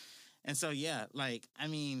so yeah, like I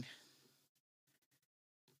mean,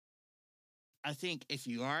 I think if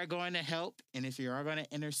you are going to help and if you are going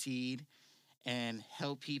to intercede and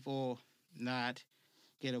help people not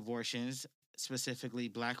get abortions, specifically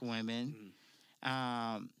black women,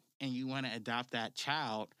 and you want to adopt that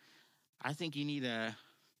child, I think you need to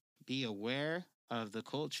be aware of the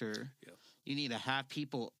culture. Yeah. You need to have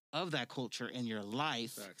people of that culture in your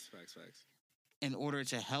life Facts. in order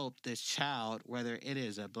to help this child, whether it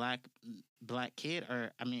is a black kid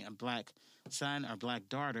or a black son or black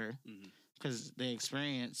daughter, because the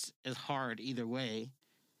experience is hard either way,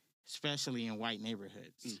 especially in white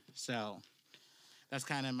neighborhoods. So that's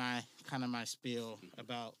kind of my spiel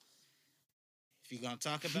about if you're gonna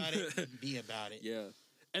talk about it, be about it. Yeah.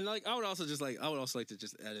 And like I would also like to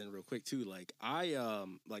just add in real quick too. Like I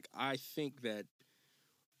think that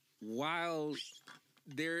while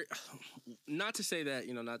there, not to say that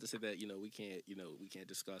we can't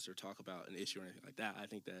discuss or talk about an issue or anything like that. I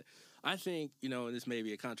think and this may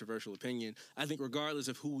be a controversial opinion. I think regardless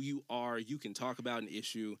of who you are, you can talk about an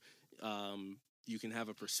issue. You can have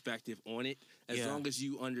a perspective on it as long as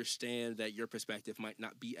you understand that your perspective might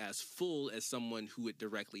not be as full as someone who it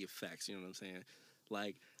directly affects. You know what I'm saying?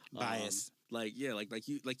 Like bias. Like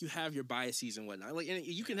you have your biases and whatnot. Like, and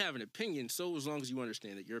you can have an opinion so as long as you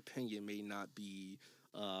understand that your opinion may not be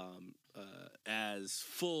as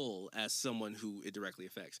full as someone who it directly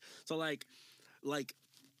affects. So like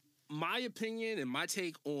my opinion and my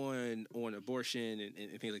take on abortion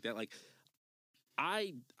and things like that, like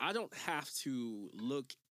I don't have to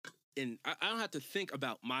look and I don't have to think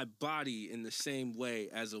about my body in the same way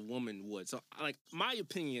as a woman would. So like my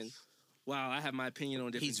opinion, wow, I have my opinion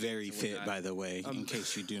on different He's very fit, by the way, in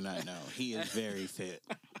case you do not know. He is very fit.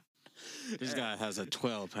 This guy has a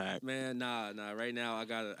 12-pack. Man, nah. Right now, I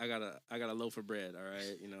got a loaf of bread. All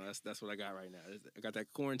right, that's what I got right now. I got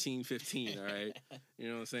that quarantine 15. All right, you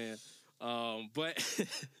know what I'm saying.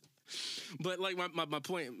 But like my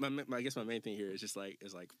point, I guess my main thing here is just like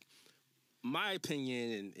my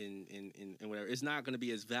opinion and whatever. It's not going to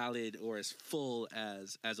be as valid or as full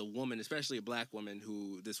as a woman, especially a black woman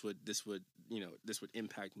who this would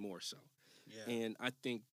impact more so. Yeah. And I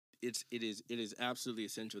think it is absolutely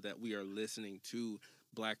essential that we are listening to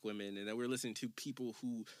black women and that we're listening to people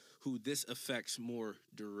who this affects more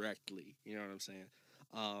directly. You know what I'm saying?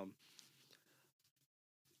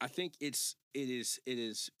 I think it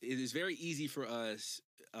is very easy for us,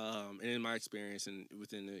 and in my experience and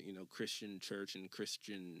within the Christian church and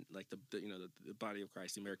Christian like the body of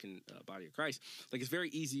Christ, the American body of Christ, like it's very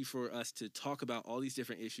easy for us to talk about all these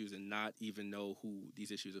different issues and not even know who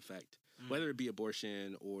these issues affect, whether it be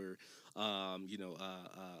abortion or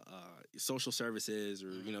social services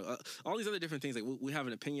or all these other different things. Like we have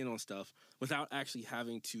an opinion on stuff without actually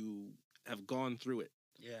having to have gone through it.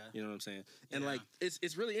 Yeah. You know what I'm saying? And like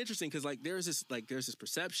it's really interesting because like there's this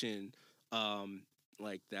perception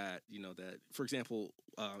like that, that for example,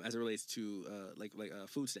 as it relates to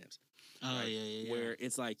food stamps. Oh, right? yeah. Where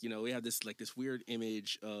it's like, we have this weird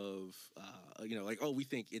image of we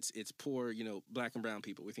think it's poor, black and brown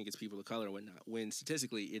people. We think it's people of color and whatnot. When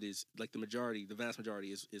statistically it is like the vast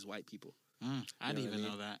majority is white people. I didn't even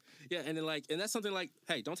know that. Yeah, and then and that's something like,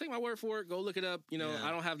 hey, don't take my word for it. Go look it up. I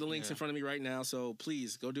don't have the links in front of me right now, so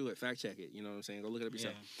please go do it. Fact check it. You know what I'm saying? Go look it up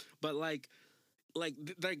yourself. But like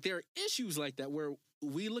there are issues like that where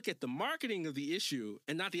we look at the marketing of the issue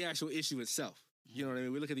and not the actual issue itself. You know what I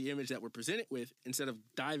mean? We look at the image that we're presented with instead of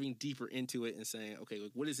diving deeper into it and saying, okay,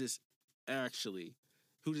 like, what is this actually?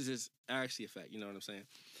 Who does this actually affect? You know what I'm saying?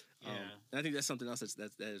 Yeah. And I think that's something else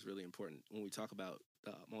that is really important when we talk about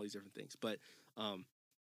all these different things. But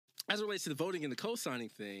as it relates to the voting and the co-signing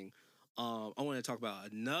thing, I want to talk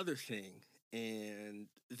about another thing, and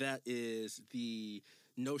that is the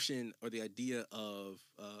notion or the idea of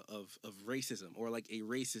racism or like a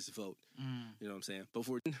racist vote. You know what I'm saying? But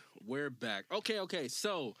we're back. Okay.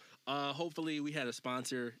 So hopefully we had a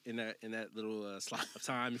sponsor in that little slot of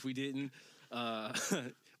time. If we didn't,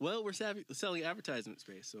 well, we're selling advertisement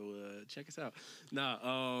space, so check us out.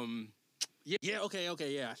 Okay.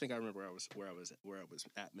 Yeah, I think I remember where I was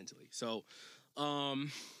at mentally. So,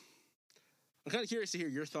 I'm kind of curious to hear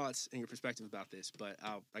your thoughts and your perspective about this, but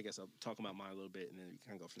I guess I'll talk about mine a little bit and then we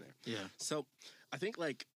can go from there. Yeah. So, I think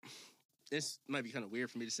like this might be kind of weird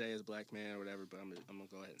for me to say as a black man or whatever, but I'm gonna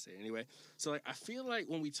go ahead and say it anyway. So, like, I feel like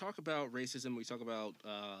when we talk about racism, we talk about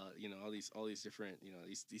all these different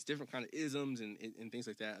these different kind of isms and things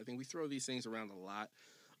like that. I think we throw these things around a lot.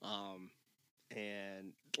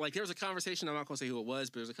 and like there was a conversation. I'm not gonna say who it was,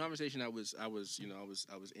 but there was a conversation I was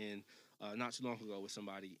in not too long ago with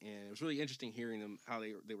somebody, and it was really interesting hearing them how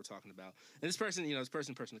they were talking about. And this person,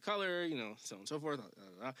 person of color, so on and so forth.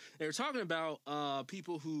 They were talking about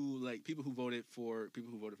people who voted for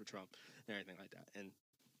Trump and everything like that. And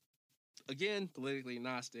again, politically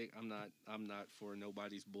agnostic. I'm not for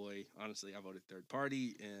nobody's boy. Honestly, I voted third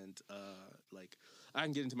party, and I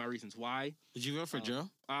can get into my reasons why. Did you vote for Joe?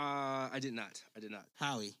 I did not.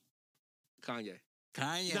 Howie. Kanye.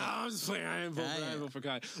 Kanye. No, I'm just playing. I didn't vote for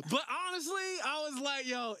Kanye. But honestly, I was like,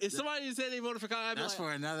 yo, if somebody said they voted for Kanye, that's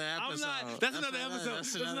for another episode. That's another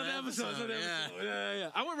episode. Yeah.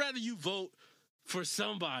 I would rather you vote for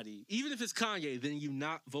somebody, even if it's Kanye, than you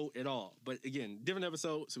not vote at all. But again, different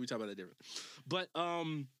episode, so we talk about that different. But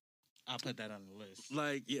I'll put that on the list.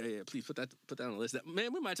 Like, yeah, please put that on the list.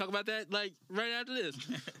 Man, we might talk about that like right after this.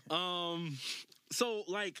 So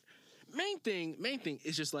like, main thing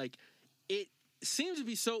is just like it seems to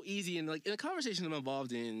be so easy, and like in a conversation I'm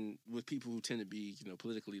involved in with people who tend to be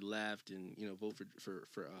politically left and vote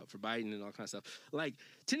for Biden and all kinds of stuff, like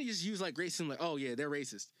tend to just use like racism, like, oh yeah, they're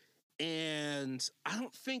racist. And I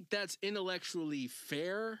don't think that's intellectually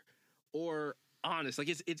fair or honest. Like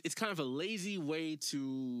it's kind of a lazy way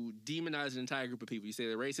to demonize an entire group of people. You say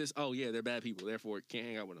they're racist, oh yeah, they're bad people, therefore can't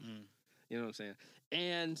hang out with them. You know what I'm saying?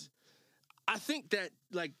 And I think that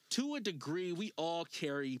like to a degree we all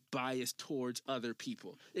carry bias towards other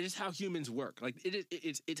people. It is how humans work. Like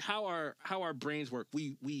it's how our brains work.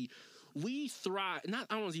 We thrive, I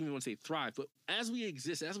don't even want to say thrive, but as we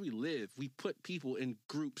exist, as we live, we put people in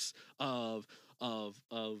groups of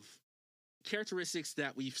characteristics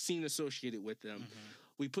that we've seen associated with them. Mm-hmm.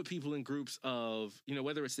 We put people in groups of,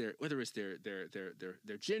 whether it's their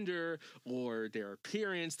gender or their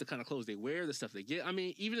appearance, the kind of clothes they wear, the stuff they get. I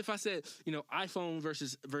mean, even if I said, iPhone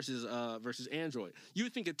versus Android, you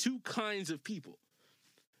would think of two kinds of people.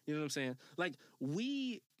 You know what I'm saying? Like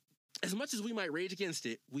as much as we might rage against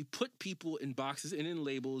it, we put people in boxes and in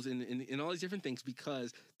labels and in all these different things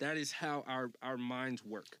because that is how our minds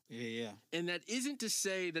work. Yeah. And that isn't to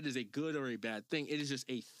say that is a good or a bad thing. It is just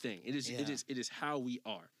a thing. It is how we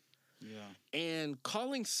are. Yeah. And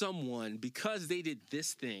calling someone because they did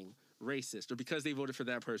this thing racist or because they voted for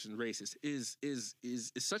that person racist is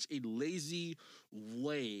such a lazy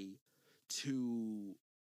way to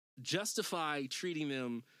justify treating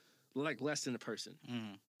them like less than a person.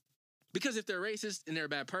 Mm. Because if they're racist and they're a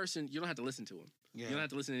bad person, you don't have to listen to them. Yeah. You don't have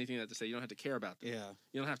to listen to anything they have to say. You don't have to care about them. Yeah.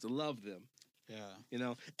 You don't have to love them.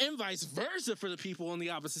 Yeah. And vice versa for the people on the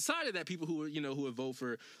opposite side of that, people who would vote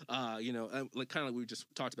for, like kind of like we just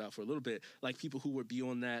talked about for a little bit, like people who would be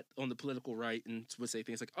on the political right and would say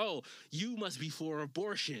things like, oh, you must be for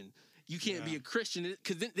abortion. You can't be a Christian,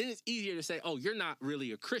 because then it's easier to say, oh, you're not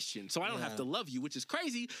really a Christian, so I don't have to love you, which is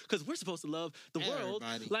crazy because we're supposed to love the world,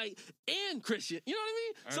 like, and Christian. You know what I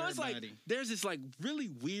mean? So it's like there's this like really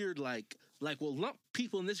weird like we'll lump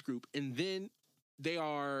people in this group, and then they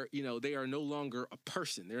are no longer a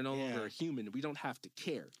person. They're no longer a human. We don't have to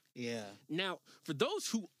care. Yeah. Now, for those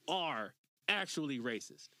who are actually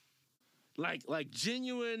racist, like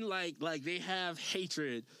genuine, like they have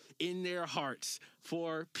hatred in their hearts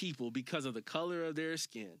for people because of the color of their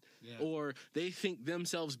skin, or they think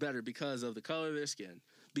themselves better because of the color of their skin,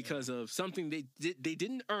 because of something they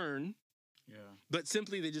didn't earn, but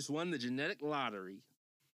simply they just won the genetic lottery.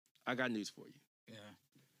 I got news for you. Yeah.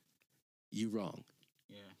 You wrong.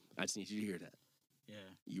 Yeah. I just need you to hear that. Yeah.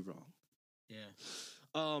 You wrong.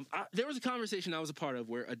 Yeah. There was a conversation I was a part of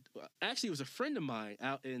where actually it was a friend of mine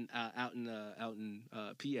out in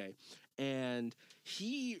PA, and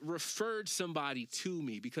he referred somebody to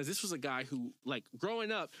me because this was a guy who, like,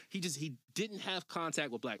 growing up, he didn't have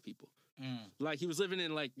contact with black people. Like he was living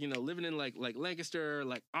in Lancaster,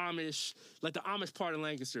 like Amish, like the Amish part of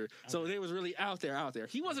Lancaster. Okay. So they was really out there.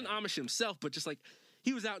 He wasn't Amish himself, but just like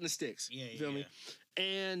he was out in the sticks. You feel me?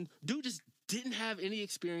 And dude just didn't have any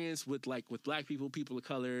experience with black people, people of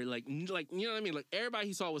color, like you know what I mean? Like everybody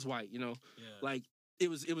he saw was white, Like it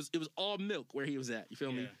was all milk where he was at. You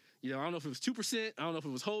feel me? I don't know if it was 2%, I don't know if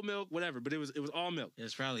it was whole milk, whatever, but it was all milk.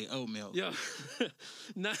 It's probably oat milk. Yeah.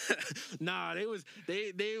 nah, they were with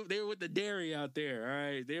the dairy out there, all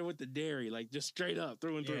right? They were with the dairy, like just straight up,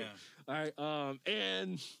 through and through. All right.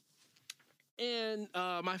 And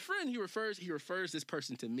my friend, he refers this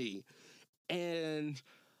person to me. And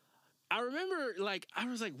I remember, like, I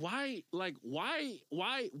was like, why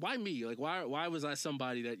me? Like, why was I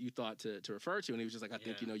somebody that you thought to refer to? And he was just like, I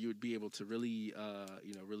think, you would be able to really,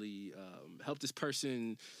 help this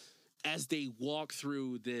person as they walk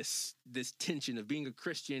through this tension of being a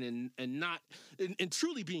Christian and not, and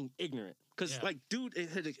truly being ignorant. because Yeah. like dude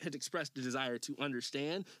had expressed the desire to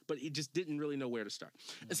understand, but he just didn't really know where to start.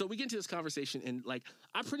 And so we get into this conversation, and like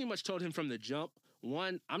I pretty much told him from the jump,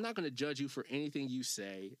 one, I'm not going to judge you for anything you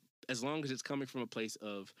say as long as it's coming from a place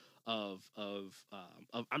of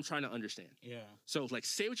I'm trying to understand. Yeah. So like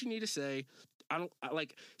say what you need to say.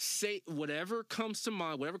 Like say whatever comes to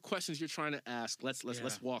mind, whatever questions you're trying to ask. Let's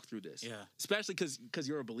walk through this. Yeah. Especially because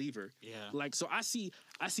you're a believer. Yeah. Like so I see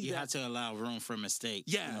You that. have to allow room for mistakes.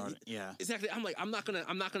 Yeah. Yeah. Exactly. I'm like I'm not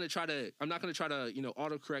gonna try to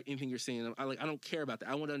autocorrect anything you're saying. I don't care about that.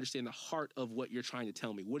 I want to understand the heart of what you're trying to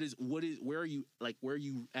tell me. Where are you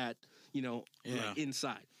at, like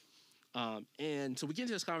inside. And so we get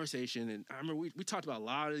into this conversation, and I remember we talked about a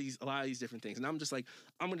lot of these different things, and I'm just like,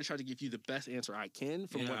 I'm going to try to give you the best answer I can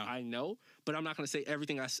from what I know, but I'm not going to say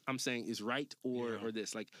everything I'm saying is right or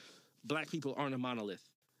this. Like, black people aren't a monolith.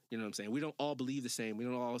 You know what I'm saying? We don't all believe the same. We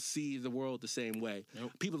don't all see the world the same way.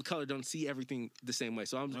 Nope. People of color don't see everything the same way.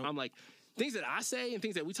 So I'm like, things that I say and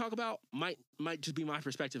things that we talk about might just be my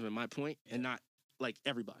perspective and my point, and not like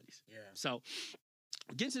everybody's. Yeah. So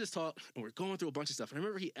we get into this talk, and we're going through a bunch of stuff. And I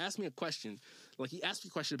remember he asked me a question. Like, he asked me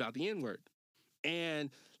a question about the N-word. And,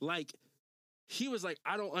 like, he was like,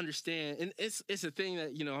 I don't understand. And it's a thing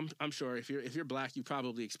that, I'm sure if you're black, you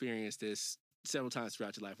probably experienced this several times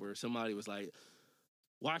throughout your life where somebody was like,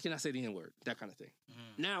 why can't I say the N-word? That kind of thing.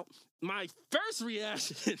 Now, my first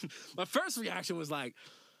reaction was like,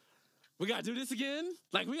 we gotta do this again?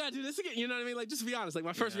 Like, we gotta do this again? You know what I mean? Like, just to be honest, like,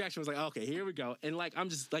 my first reaction was like, okay, here we go. And, like, I'm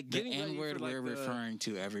just, like, getting the ready N-word for, like, we're referring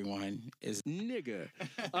to, everyone, is nigga.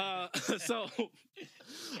 So,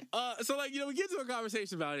 like, we get to a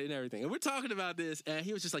conversation about it and everything. And we're talking about this, and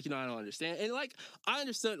he was just like, I don't understand. And, like, I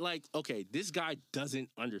understood, like, okay, this guy doesn't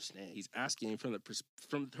understand. He's asking from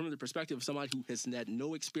the perspective of somebody who has had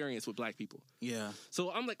no experience with black people. Yeah.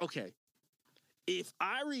 So I'm like, okay, if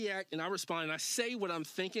I react and I respond and I say what I'm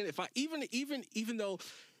thinking, if I even though,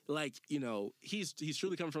 like, he's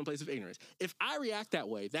truly coming from a place of ignorance. If I react that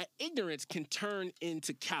way, that ignorance can turn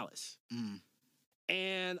into callous.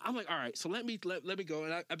 And I'm like, all right, so let me go.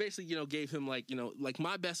 And I basically, gave him like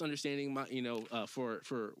my best understanding, for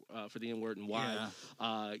the N-word and why,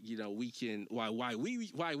 why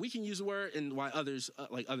we can use the word and why others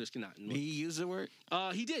cannot. Do you use the word?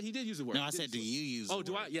 He did use the word. No, I said, do you use the word? Oh,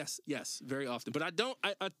 do I? Yes, very often. But I don't.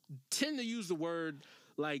 I tend to use the word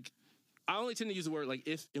like. I only tend to use the word like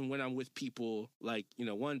if and when I'm with people like,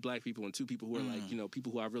 one, black people, and two, people who are like,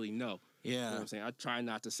 people who I really know. Yeah. You know what I'm saying? I try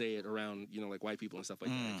not to say it around, like white people and stuff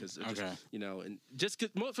like that. Because, okay. and just for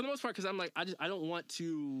the most part, because I'm like, I don't want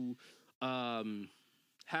to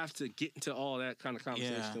have to get into all that kind of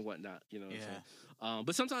conversation and whatnot. You know what I'm saying?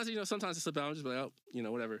 But sometimes, sometimes it's about, I'm just like, oh,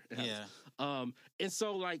 whatever. Yeah. And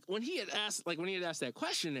so, like, when he had asked that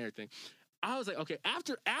question and everything, I was like, okay,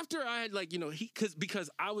 after I had like, because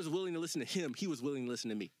I was willing to listen to him, he was willing to listen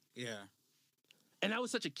to me. Yeah. And that was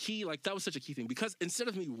such a key thing, because instead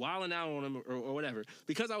of me wilding out on him or whatever,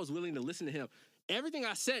 because I was willing to listen to him, everything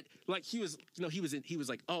I said, like he was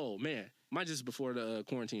like, oh man, mine just before the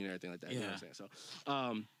quarantine and everything like that. Yeah. You know what I'm saying?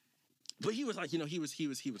 So, but he was like, he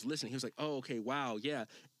was listening. He was like, oh, okay, wow, yeah.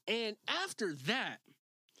 And after that,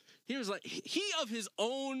 he was like, he of his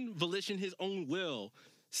own volition, his own will,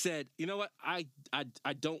 said, you know what, I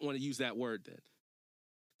don't want to use that word then.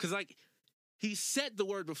 Because, like, he said the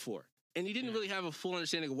word before, and he didn't really have a full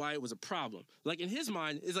understanding of why it was a problem. Like, in his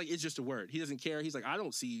mind, it's like, it's just a word. He doesn't care. He's like, I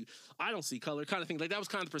don't see color, kind of thing. Like, that was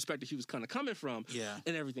kind of the perspective he was kind of coming from. Yeah.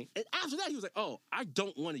 And everything. And after that, he was like, oh, I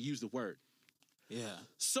don't want to use the word. Yeah.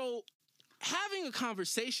 So having a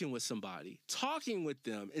conversation with somebody, talking with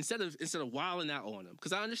them, instead of wilding out on them,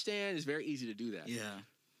 because I understand it's very easy to do that. Yeah.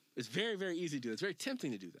 It's very, very easy to do. It's very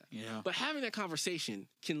tempting to do that. Yeah. But having that conversation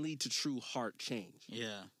can lead to true heart change.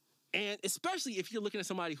 Yeah. And especially if you're looking at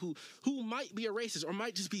somebody who might be a racist or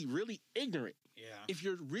might just be really ignorant. Yeah. If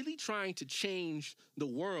you're really trying to change the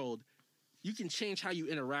world, you can change how you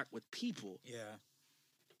interact with people. Yeah.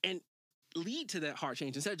 And lead to that heart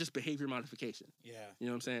change instead of just behavior modification. Yeah. You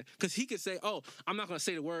know what I'm saying? Because he could say, oh, I'm not going to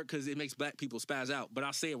say the word because it makes black people spaz out, but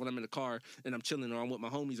I'll say it when I'm in the car and I'm chilling or I'm with my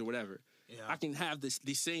homies or whatever. Yeah. I can have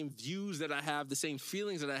these same views that I have, the same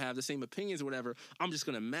feelings that I have, the same opinions or whatever. I'm just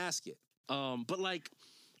going to mask it. But like,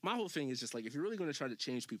 my whole thing is just like, if you're really going to try to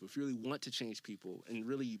change people, if you really want to change people and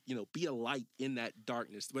really, be a light in that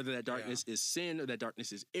darkness, whether that darkness is sin or that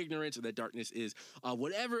darkness is ignorance or that darkness is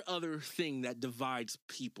whatever other thing that divides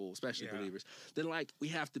people, especially believers, then like, we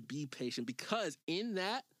have to be patient, because in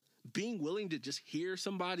that, being willing to just hear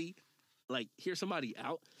somebody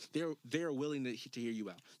out, they're willing to hear you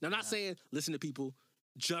out. Now, I'm not saying listen to people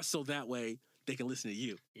just so that way they can listen to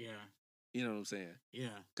you. Yeah. You know what I'm saying? Yeah.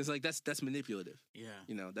 Because like that's manipulative. Yeah.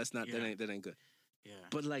 You know, that's not Yeah. that ain't good. Yeah.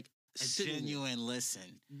 But like A genuine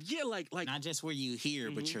listen. Yeah, like not just where you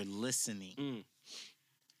hear, but Mhm. you're listening.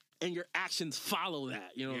 And your actions follow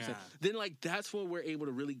that. You know what I'm saying? Then like that's when we're able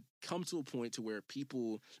to really come to a point to where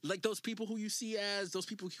people like those people who you see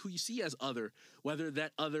as other, whether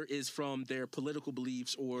that other is from their political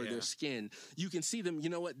beliefs or their skin, you can see them. You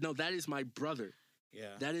know what? No, that is my brother.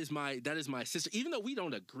 Yeah. That is my sister. Even though we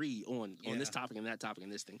don't agree on this topic and that topic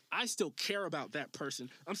and this thing, I still care about that person.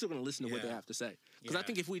 I'm still going to listen to what they have to say. Because I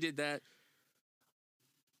think if we did that,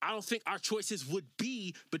 I don't think our choices would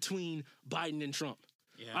be between Biden and Trump.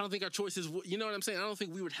 Yeah. I don't think our choices would, you know what I'm saying? I don't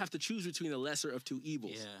think we would have to choose between the lesser of two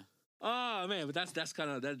evils. Yeah. Oh man, but that's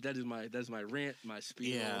kind of that is my rant, my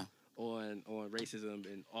spiel on racism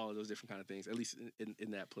and all of those different kind of things, at least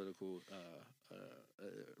in that political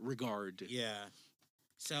regard. Yeah.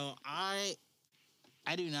 So I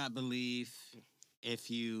do not believe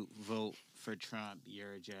if you vote for Trump,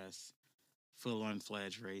 you're just full-on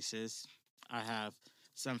fledged racist. I have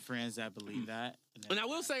some friends that believe that. And I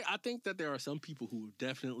will say, I think that there are some people who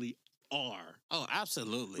definitely are. Oh,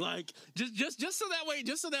 absolutely. Like just so that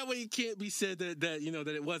way it can't be said that you know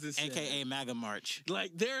that it wasn't said. AKA MAGA March.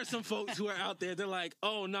 Like there are some folks who are out there. They're like,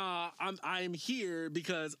 oh nah, I'm here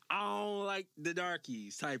because I don't like the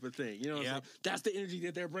darkies type of thing. You know what I'm saying? That's the energy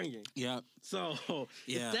that they're bringing. Yep. So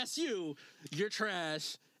if that's you, you're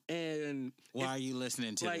trash. And why are you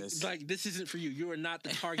listening to this? Like this isn't for you. You are not the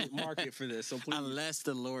target market for this. So please, unless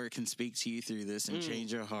the Lord can speak to you through this and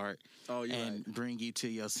change your heart, and bring you to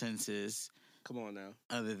your senses. Come on now.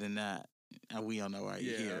 Other than that, we all know why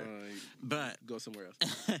you're here. But go somewhere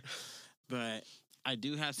else. But I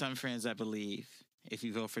do have some friends that believe if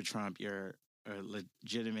you vote for Trump, you're a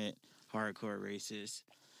legitimate hardcore racist.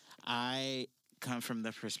 I come from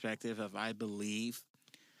the perspective of I believe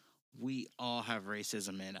we all have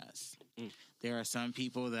racism in us. There are some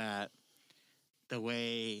people that the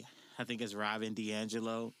way I think it's Robin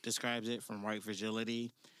DiAngelo describes it from White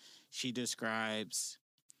Fragility, she describes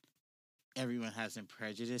everyone has some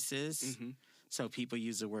prejudices. So people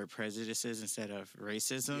use the word prejudices instead of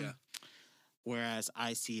racism. Yeah. Whereas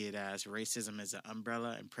I see it as racism is an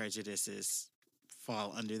umbrella and prejudices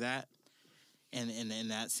fall under that. And in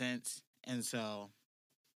that sense. And so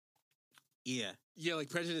yeah, like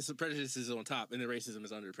prejudice is on top, and then racism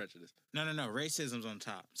is under prejudice. No. Racism's on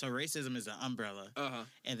top. So racism is an umbrella,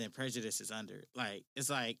 and then prejudice is under. Like it's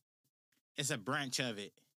a branch of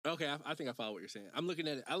it. Okay, I think I follow what you're saying. I'm looking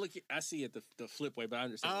at it. I see it the flip way, but I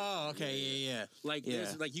understand. Oh, okay, yeah. Like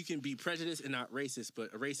there's like you can be prejudiced and not racist,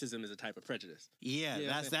 but racism is a type of prejudice.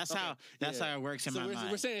 Yeah, that's how it works in my mind.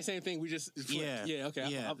 We're saying the same thing. We just okay.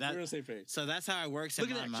 We're on the same page. So that's how it works in my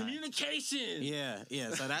mind. Look at that communication. Yeah.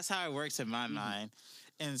 So that's how it works in my mind,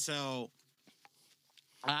 and so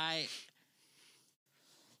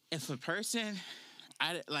if a person,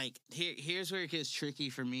 here's where it gets tricky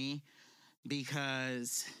for me.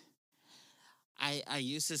 Because I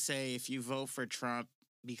used to say if you vote for Trump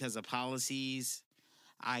because of policies,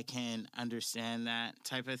 I can understand that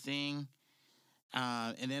type of thing.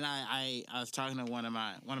 And then I was talking to one of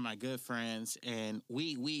my good friends, and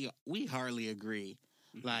we hardly agree.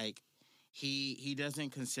 Like he doesn't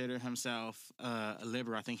consider himself a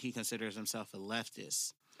liberal. I think he considers himself a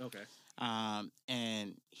leftist. Okay.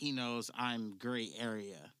 And he knows I'm gray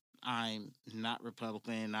area. I'm not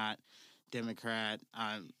Republican, not Democrat.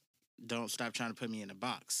 Don't stop trying to put me in a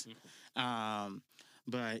box.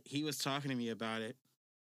 But he was talking to me about it,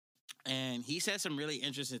 and he said some really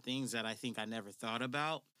interesting things that I think I never thought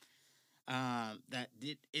about. That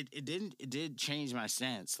did change my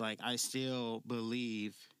stance. Like I still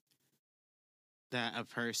believe that a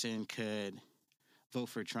person could vote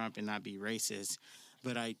for Trump and not be racist,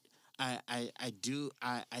 but I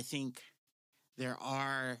think there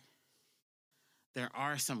are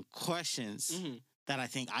some questions that I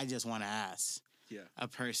think I just want to ask a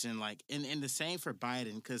person, like, and the same for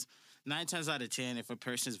Biden, because 9 times out of 10, if a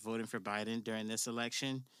person is voting for Biden during this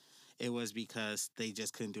election, it was because they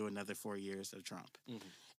just couldn't do another 4 years of Trump.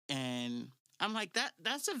 And I'm like,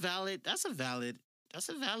 that's a valid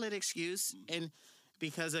excuse, and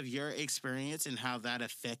because of your experience and how that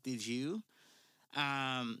affected you.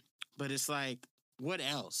 But it's like, what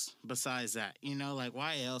else besides that? You know, like,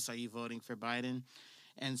 why else are you voting for Biden?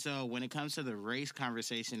 And so when it comes to the race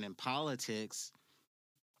conversation in politics,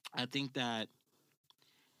 I think that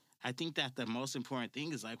the most important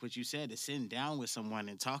thing is, like what you said, is sitting down with someone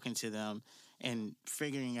and talking to them and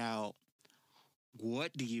figuring out,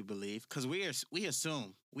 what do you believe? Because we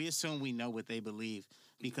assume we know what they believe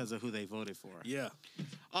because of who they voted for. Yeah.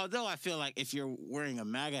 Although I feel like if you're wearing a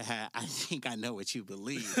MAGA hat, I think I know what you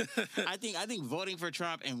believe. I think voting for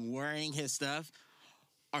Trump and wearing his stuff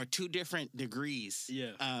are two different degrees.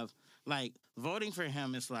 Yeah. Of like voting for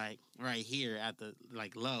him is like right here at the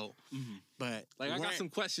like low, but Like I got some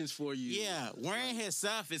questions for you. Yeah, wearing his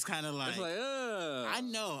stuff is kind of like, It's like, I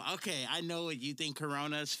know. Okay, I know what you think.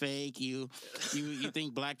 Corona's fake. You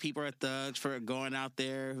think black people are thugs for going out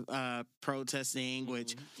there protesting,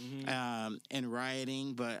 which and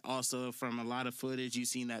rioting. But also from a lot of footage, you've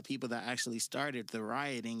seen that people that actually started the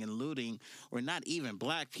rioting and looting were not even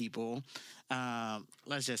black people.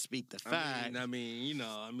 Let's just speak the fact. I mean,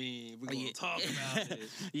 we're gonna talk about it.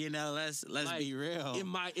 Let's like, be real. In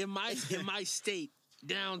my state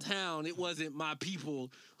downtown, it wasn't my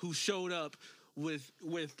people who showed up with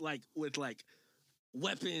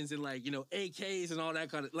weapons and like AKs and all that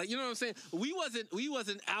kind of like, you know what I'm saying? We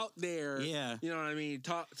wasn't out there. Yeah. You know what I mean?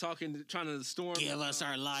 Talking, trying to storm. Give us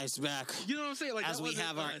our lives back. You know what I'm saying? Like as we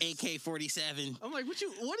have our AK-47. I'm like, what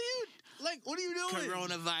are you doing?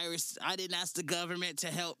 Coronavirus. I didn't ask the government to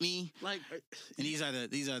help me. Like, and these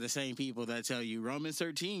are the same people that tell you Romans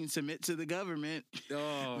 13, submit to the government.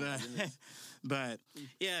 Oh, but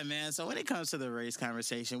yeah, man. So when it comes to the race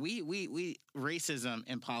conversation, we racism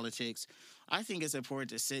in politics, I think it's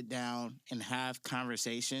important to sit down and have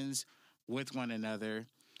conversations with one another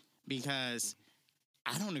because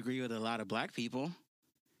I don't agree with a lot of black people,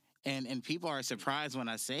 and people are surprised when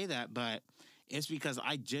I say that, but it's because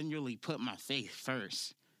I genuinely put my faith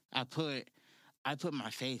first. I put my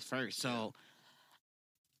faith first. So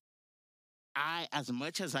I, as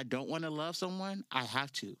much as I don't want to love someone, I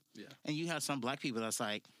have to. Yeah. And you have some black people that's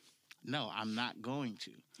like, no, I'm not going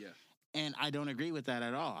to. Yeah. And I don't agree with that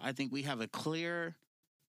at all. I think we have a clear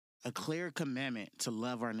commandment to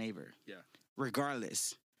love our neighbor. Yeah.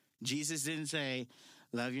 Regardless. Jesus didn't say,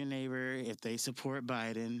 love your neighbor if they support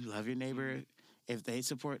Biden. Love your neighbor if they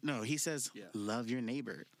support. No, he says, love your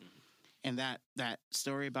neighbor. And that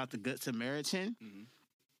story about the Good Samaritan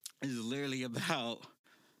is literally about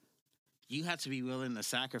you have to be willing to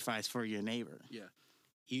sacrifice for your neighbor. Yeah.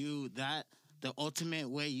 The ultimate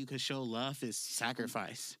way you could show love is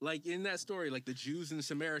sacrifice. Like in that story, like the Jews and the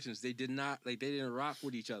Samaritans, they didn't rock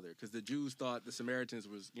with each other because the Jews thought the Samaritans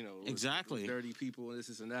was, exactly dirty people and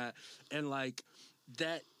this and that. And like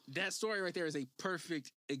that story right there is a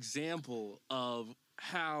perfect example of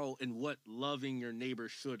how and what loving your neighbor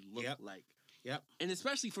should look like. Yep. And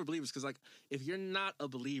especially for believers, because like if you're not a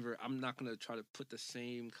believer, I'm not gonna try to put the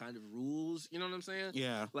same kind of rules. You know what I'm saying?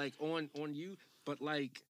 Yeah. Like on you, but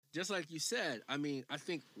like. Just like you said, I mean, I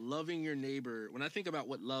think loving your neighbor, when I think about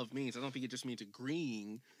what love means, I don't think it just means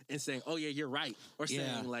agreeing and saying, oh, yeah, you're right. Or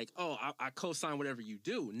saying like, oh, I co-sign whatever you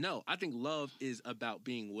do. No, I think love is about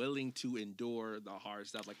being willing to endure the hard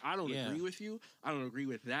stuff. Like, I don't agree with you. I don't agree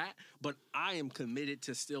with that. But I am committed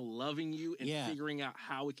to still loving you and figuring out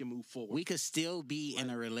how we can move forward. We could still be in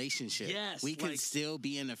a relationship. Yes. We could still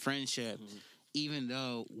be in a friendship. Even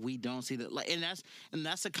though we don't see that. And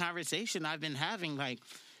that's a conversation I've been having. Like,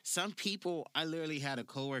 some people, I literally had a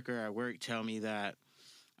coworker at work tell me that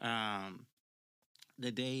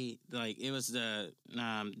the day, like it was the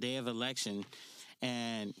day of election,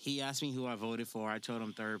 and he asked me who I voted for. I told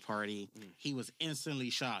him third party. He was instantly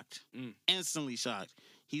shocked. Instantly shocked.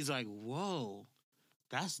 He's like, whoa,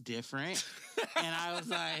 that's different. And I was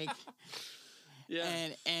like... Yeah.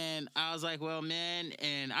 And I was like, well, man,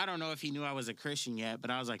 and I don't know if he knew I was a Christian yet,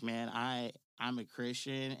 but I was like, man, I'm a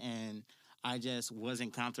Christian, and I just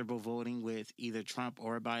wasn't comfortable voting with either Trump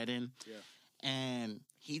or Biden. Yeah. And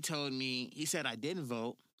he told me, he said I didn't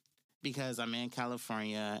vote because I'm in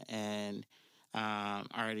California and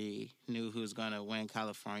already knew who was going to win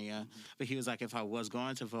California. But he was like, if I was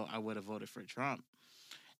going to vote, I would have voted for Trump.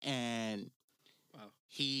 And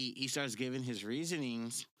he starts giving his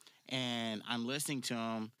reasonings. And I'm listening to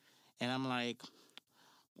him, and I'm like,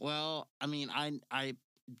 well, I mean, I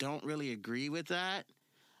don't really agree with that,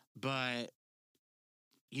 but,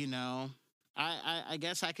 I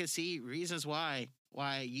guess I could see reasons why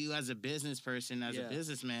you as a business person, as a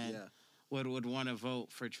businessman, would want to vote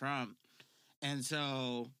for Trump. And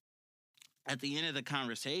so at the end of the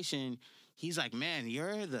conversation, he's like, man,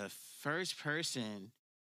 you're the first person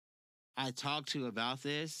I talked to about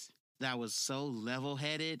this that was so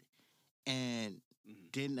level-headed and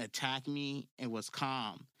didn't attack me and was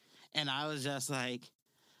calm. And I was just like,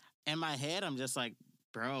 in my head, I'm just like,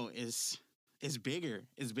 bro, it's bigger.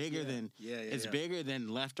 It's bigger than bigger than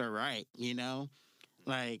left or right,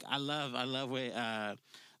 Like I love what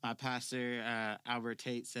my pastor Albert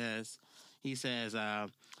Tate says. He says,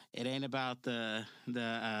 it ain't about the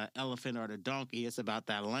elephant or the donkey. It's about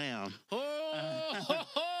that lamb. Hold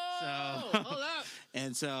up.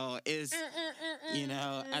 And so it's,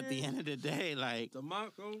 at the end of the day, like The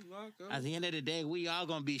Marco. at the end of the day, we all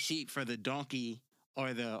gonna be sheep for the donkey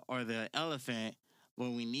or the elephant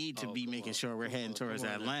when we need to be making sure we're heading towards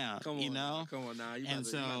that lamb. Come on now. You about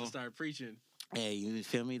to start preaching. Hey, you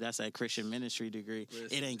feel me? That's that Christian ministry degree.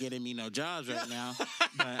 Listen. It ain't getting me no jobs right now,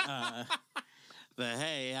 but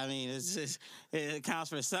hey, I mean, it's just it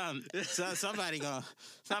counts for something. So somebody gonna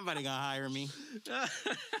hire me.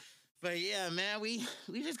 But yeah, man, we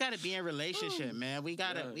just gotta be in relationship, man. We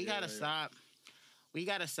gotta stop. We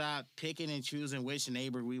gotta stop picking and choosing which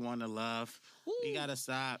neighbor we want to love. Ooh. We gotta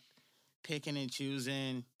stop picking and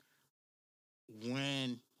choosing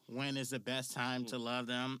when is the best time to love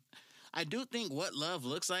them. I do think what love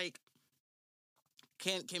looks like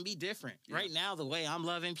can be different. Yeah. Right now, the way I'm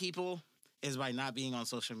loving people is by not being on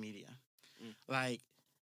social media. Like,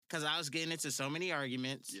 because I was getting into so many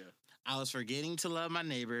arguments. Yeah. I was forgetting to love my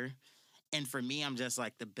neighbor. And for me, I'm just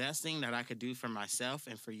like, the best thing that I could do for myself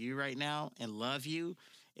and for you right now and love you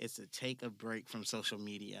is to take a break from social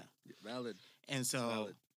media. Valid. And so,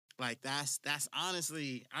 like, that's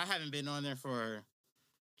honestly, I haven't been on there for,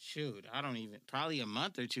 probably a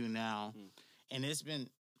month or two now. And it's been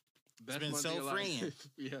so freeing.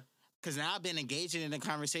 Yeah. Because now I've been engaging in a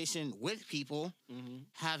conversation with people,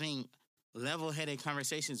 having level-headed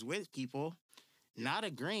conversations with people, not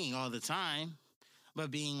agreeing all the time, but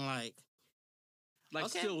being like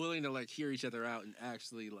still willing to like hear each other out and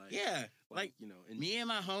actually like me and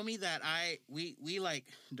my homie that we like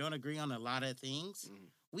don't agree on a lot of things.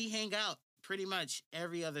 We hang out pretty much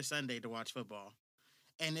every other Sunday to watch football,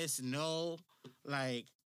 and it's no like.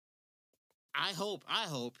 I hope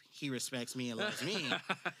he respects me and loves me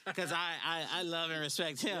because I love and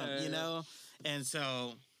respect him, you know? And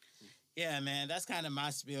so, yeah, man, that's kind of my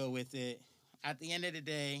spiel with it. At the end of the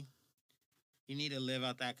day, you need to live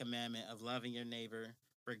out that commandment of loving your neighbor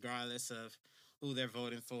regardless of who they're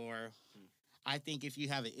voting for. I think if you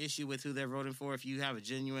have an issue with who they're voting for, if you have a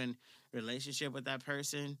genuine relationship with that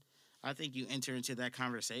person, I think you enter into that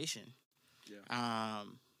conversation. Yeah.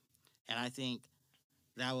 And I think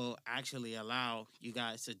that will actually allow you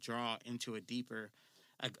guys to draw into a deeper,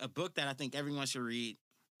 a book that I think everyone should read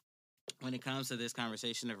when it comes to this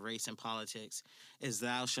conversation of race and politics is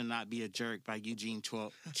Thou Shalt Not Be a Jerk by Eugene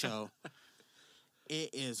Cho. It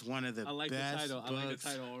is one of the best books. I like the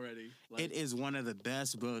title already. It is one of the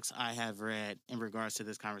best books I have read in regards to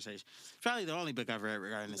this conversation. It's probably the only book I've read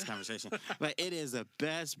regarding this conversation. But it is the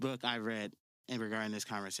best book I read in regarding this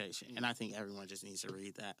conversation. And I think everyone just needs to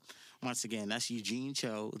read that. Once again, that's Eugene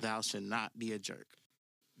Cho, Thou Shalt Not Be a Jerk.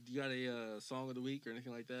 Do you got a song of the week or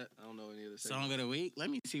anything like that? I don't know any other song of the week. Let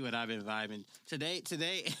me see what I've been vibing today.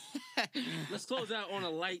 Let's close out on a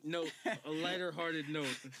light note, a lighter-hearted note.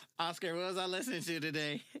 Oscar, what was I listening to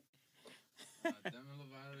today? Demi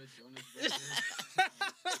Lovato, Jonas Brothers.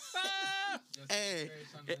 Hey,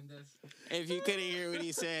 if you couldn't hear what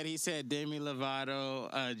he said Demi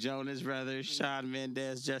Lovato, Jonas Brothers, Shawn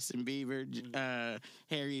Mendes, Justin Bieber,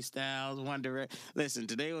 Harry Styles, One Direction. Listen,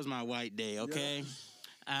 today was my white day, okay?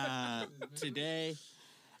 Today,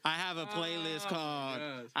 I have a playlist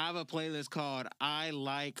called I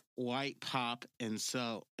Like White Pop and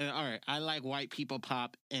So. All right, I like white people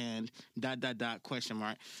pop and ...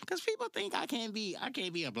 Because people think I can't be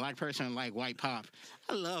a black person and like white pop.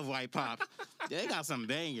 I love white pop. They got some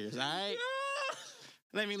bangers, all right?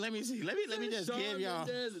 Let me see. Let me just give y'all.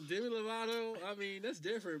 Demi Lovato. I mean, that's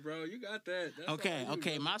different, bro. You got that. That's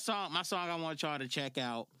okay. My song I want y'all to check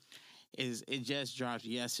out it just dropped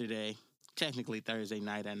yesterday. Technically Thursday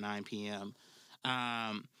night at 9 p.m.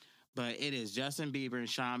 But it is Justin Bieber and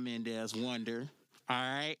Shawn Mendes, Wonder. All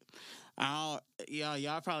right?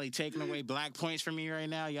 Y'all probably taking away black points from me right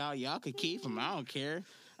now. Y'all could keep them. I don't care.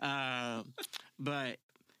 But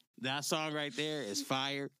that song right there is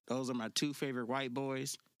fire. Those are my two favorite white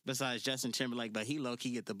boys. Besides Justin Timberlake, but he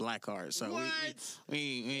low-key get the black card. So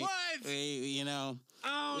we you know.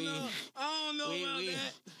 I don't know about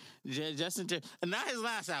that. Justin not his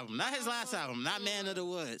last album. Not Man of the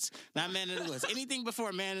Woods. Anything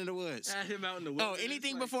before Man of the Woods. Add him out in the woods. Oh,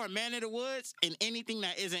 anything before Man of the Woods and anything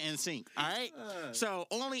that isn't in sync. All right. So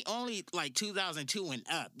only like 2002 and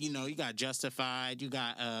up. You know, you got Justified. You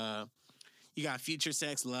got Future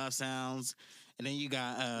Sex, Love Sounds, and then you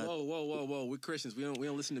got Whoa. We're Christians. We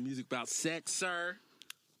don't listen to music about sex, sir.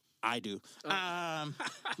 I do.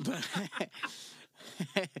 But.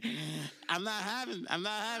 I'm not having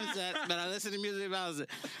that, but I listen to music about it.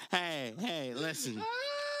 Hey, listen.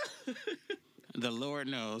 The Lord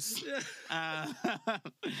knows. Uh,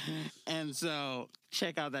 and so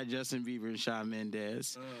check out that Justin Bieber and Shawn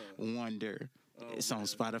Mendes Wonder. It's on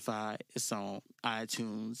Spotify. It's on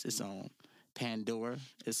iTunes. It's on Pandora.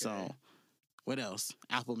 It's on what else?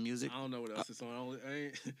 Apple Music. I don't know what else it's on. I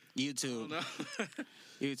ain't, YouTube. I don't know.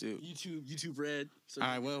 YouTube Red. All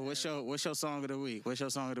right. Well, what's your song of the week? What's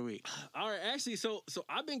your song of the week? All right, actually, so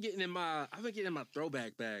I've been getting in my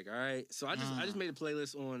throwback bag. All right, so I just made a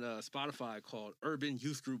playlist on Spotify called Urban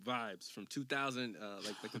Youth Group Vibes from 2000,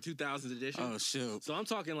 like the 2000s edition. Oh shoot! So I'm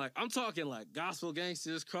talking like Gospel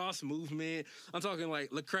Gangsters, Cross Movement. I'm talking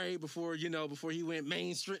like Lecrae before he went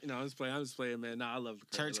mainstream. No, I'm just playing, man. Nah, I love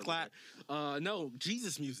Lecrae. Church clap. No,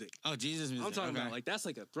 Jesus music. Oh, Jesus music. I'm talking about like that's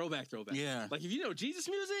like a throwback. Yeah. Like if you know Jesus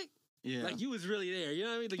music. Yeah. Like you was really there, you know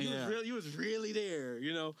what I mean? Like you was really there,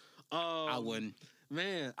 you know. I wouldn't.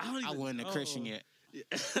 Man, I wasn't a Christian yet. Yeah.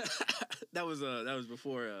 that was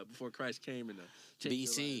before Christ came and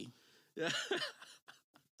BC. Yeah.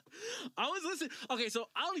 I was listening. Okay, so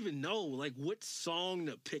I don't even know like what song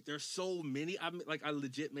to pick. There's so many. I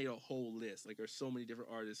legit made a whole list. Like there's so many different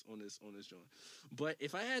artists on this joint. But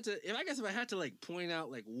if I had to like point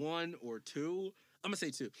out like one or two, I'm gonna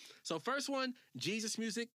say two. So first one, Jesus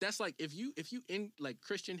music. That's like if you in like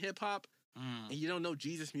Christian hip hop and you don't know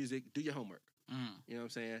Jesus music, do your homework. You know what I'm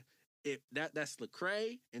saying? That's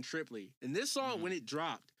Lecrae and Tripley. And this song when it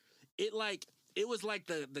dropped, it was like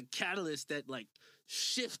the catalyst that like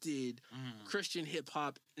shifted Christian hip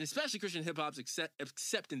hop, and especially Christian hip hop's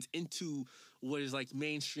acceptance into what is like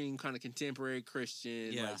mainstream kind of contemporary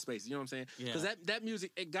Christian like space. You know what I'm saying? Because that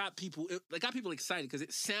music it got people excited because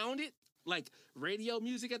it sounded like radio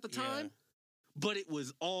music at the time, but it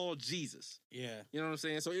was all Jesus. Yeah, you know what I'm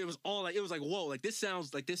saying? So it was like whoa, like this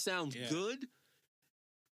sounds good.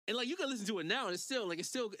 And like you can listen to it now, and it still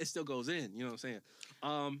goes in. You know what I'm saying?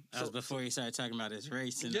 That was before you started talking about his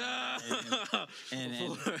race and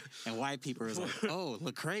and white people was like, oh,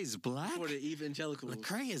 Lecrae's black. For the evangelicals,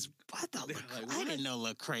 Lecrae is what the? I didn't know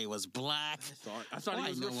Lecrae was black. I thought he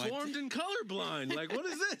was reformed and colorblind. Like what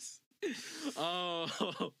is this? Oh,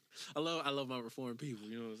 I love my reformed people.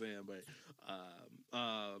 You know what I'm saying? But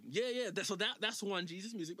that's one.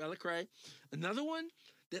 Jesus music by Lecrae. Another one.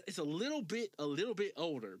 It's a little bit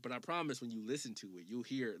older, but I promise when you listen to it, you'll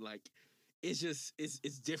hear it like it's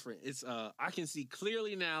different. It's I Can See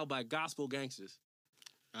Clearly Now by Gospel Gangsters.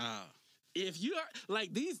 If you are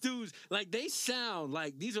like these dudes, like they sound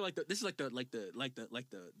like these are like the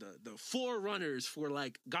forerunners for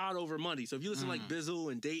like God Over Money. So if you listen to like Bizzle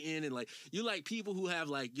and Dayton and like you like people who have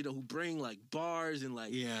like who bring like bars and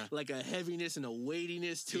like a heaviness and a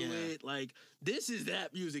weightiness to it, like this is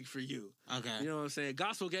that music for you. Okay, you know what I'm saying?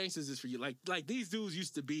 Gospel Gangsters is for you. Like these dudes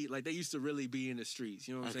used to be like they used to really be in the streets.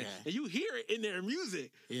 You know what I'm saying? And you hear it in their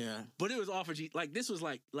music. Yeah, but it was off of like this was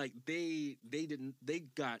like they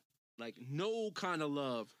got like no kind of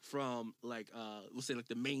love from like we'll say like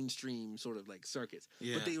the mainstream sort of like circuits,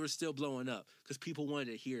 but they were still blowing up because people wanted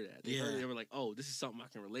to hear that. They were like, oh, this is something I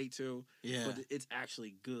can relate to. Yeah, but it's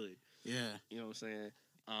actually good. Yeah, you know what I'm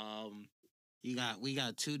saying. We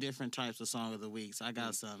got two different types of song of the week. So I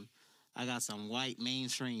got some white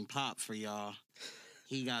mainstream pop for y'all.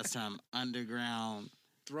 He got some underground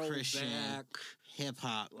Christian hip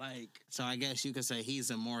hop, like. So I guess you could say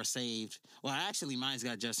he's a more saved. Well, actually, mine's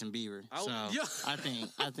got Justin Bieber. I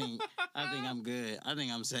think I'm good. I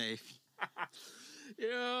think I'm safe.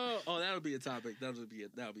 Yeah. Oh, that'll be a topic. That'll be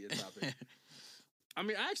a topic. I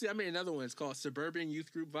mean, actually, I made another one. It's called Suburban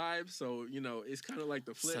Youth Group Vibes. So it's kind of like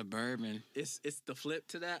the flip. Suburban. It's the flip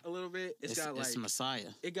to that a little bit. It's Messiah.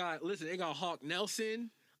 It got Hawk Nelson.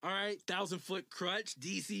 All right, 1,000 Foot Crutch,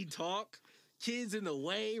 DC Talk. Kids in the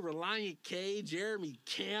Way, Reliant K, Jeremy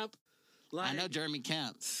Camp. Like, I know Jeremy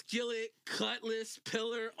Camp. Skillet, Cutlass,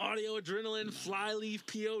 Pillar, Audio Adrenaline, Flyleaf,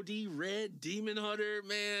 POD, Red, Demon Hunter,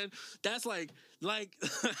 man. That's like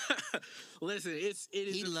listen, it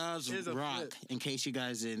is. He loves rock, in case you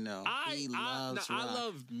guys didn't know. He loves rock. I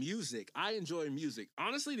love music. I enjoy music.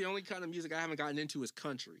 Honestly, the only kind of music I haven't gotten into is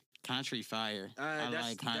country. Country fire. I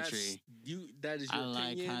like country. That is your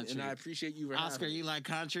opinion, and I appreciate you for Oscar, you like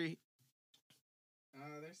country?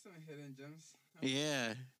 There's some hidden gems.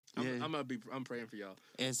 Yeah. I'm praying for y'all.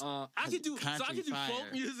 I could do folk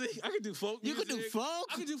music. I could do folk music. You could do folk?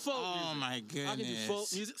 I could do folk music. Oh my goodness. I could do folk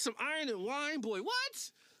music. Some Iron and Wine, boy.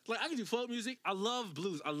 What? Like I can do folk music. I love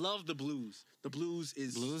blues. I love the blues. The blues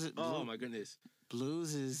is oh my goodness.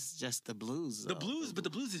 Blues is just the blues. The though. blues, but the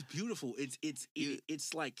blues is beautiful.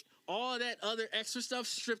 It's like all that other extra stuff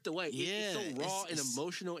stripped away. It's so raw and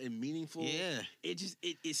emotional and meaningful. Yeah.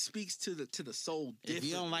 It speaks to the soul. If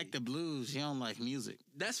you don't like the blues, you don't like music.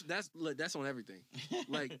 That's on everything.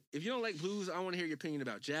 Like if you don't like blues, I want to hear your opinion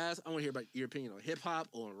about jazz. I want to hear about your opinion on hip hop,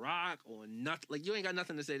 on rock, on nothing. Like you ain't got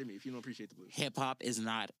nothing to say to me if you don't appreciate the blues. Hip hop is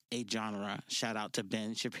not a genre. Shout out to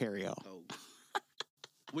Ben Shapiro. Oh,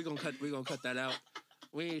 we're gonna cut that out.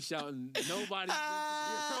 We ain't shouting nobody.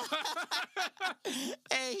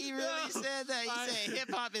 Hey, he really said that. He said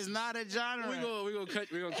hip hop is not a genre. We're gonna cut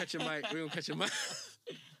your mic. We're gonna cut your mic.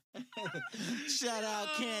 Shout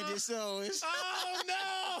out Candace Owens. Oh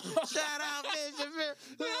no! Shout out Ben Shapiro.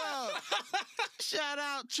 Shout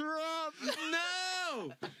out Trump.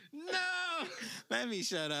 No! Let me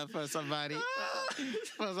shut up for somebody.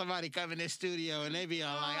 For somebody come in this studio and they be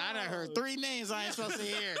all like, I done heard 3 names I ain't supposed to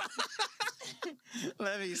hear.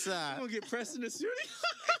 Let me I'm stop. gonna get pressed in the studio.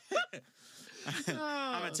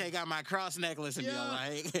 I'm gonna take out my cross necklace and be all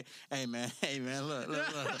like, hey man, look.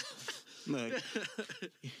 Look.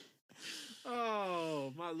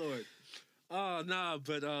 Oh my lord. Oh nah,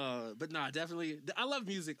 but nah, definitely. I love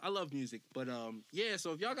music. But yeah.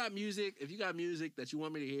 So if y'all got music, if you got music that you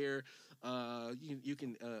want me to hear, you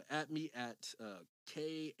can at me at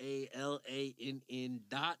KALANN.WASH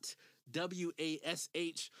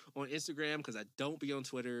on Instagram because I don't be on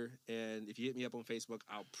Twitter, and if you hit me up on Facebook,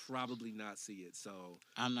 I'll probably not see it. So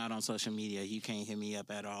I'm not on social media. You can't hit me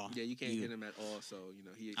up at all. yeah, you can't hit him at all. So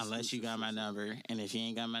he unless you got my number, and if you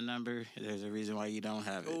ain't got my number, there's a reason why you don't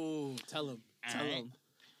have it. Oh, tell him. All right.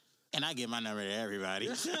 And I give my number to everybody.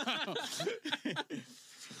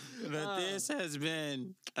 But this has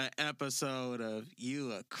been an episode of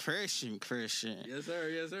You a Christian. Yes,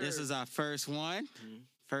 sir. This is our first one. Mm-hmm.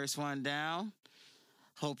 First one down.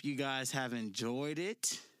 Hope you guys have enjoyed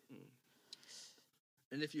it.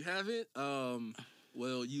 And if you haven't,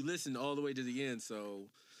 well, you listened all the way to the end, so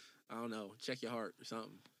I don't know. Check your heart or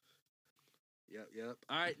something. Yep.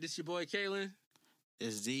 All right, this your boy Kalen.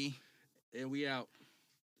 It's D. And we out.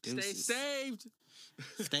 Deuces. Stay saved.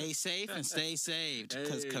 Stay safe and stay saved.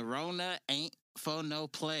 Because Corona ain't for no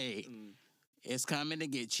play. It's coming to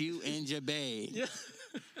get you and your babe. Yeah.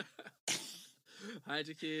 Hide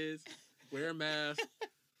your kids. Wear a mask.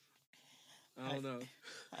 I don't know.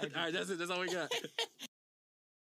 All right, that's it. That's all we got.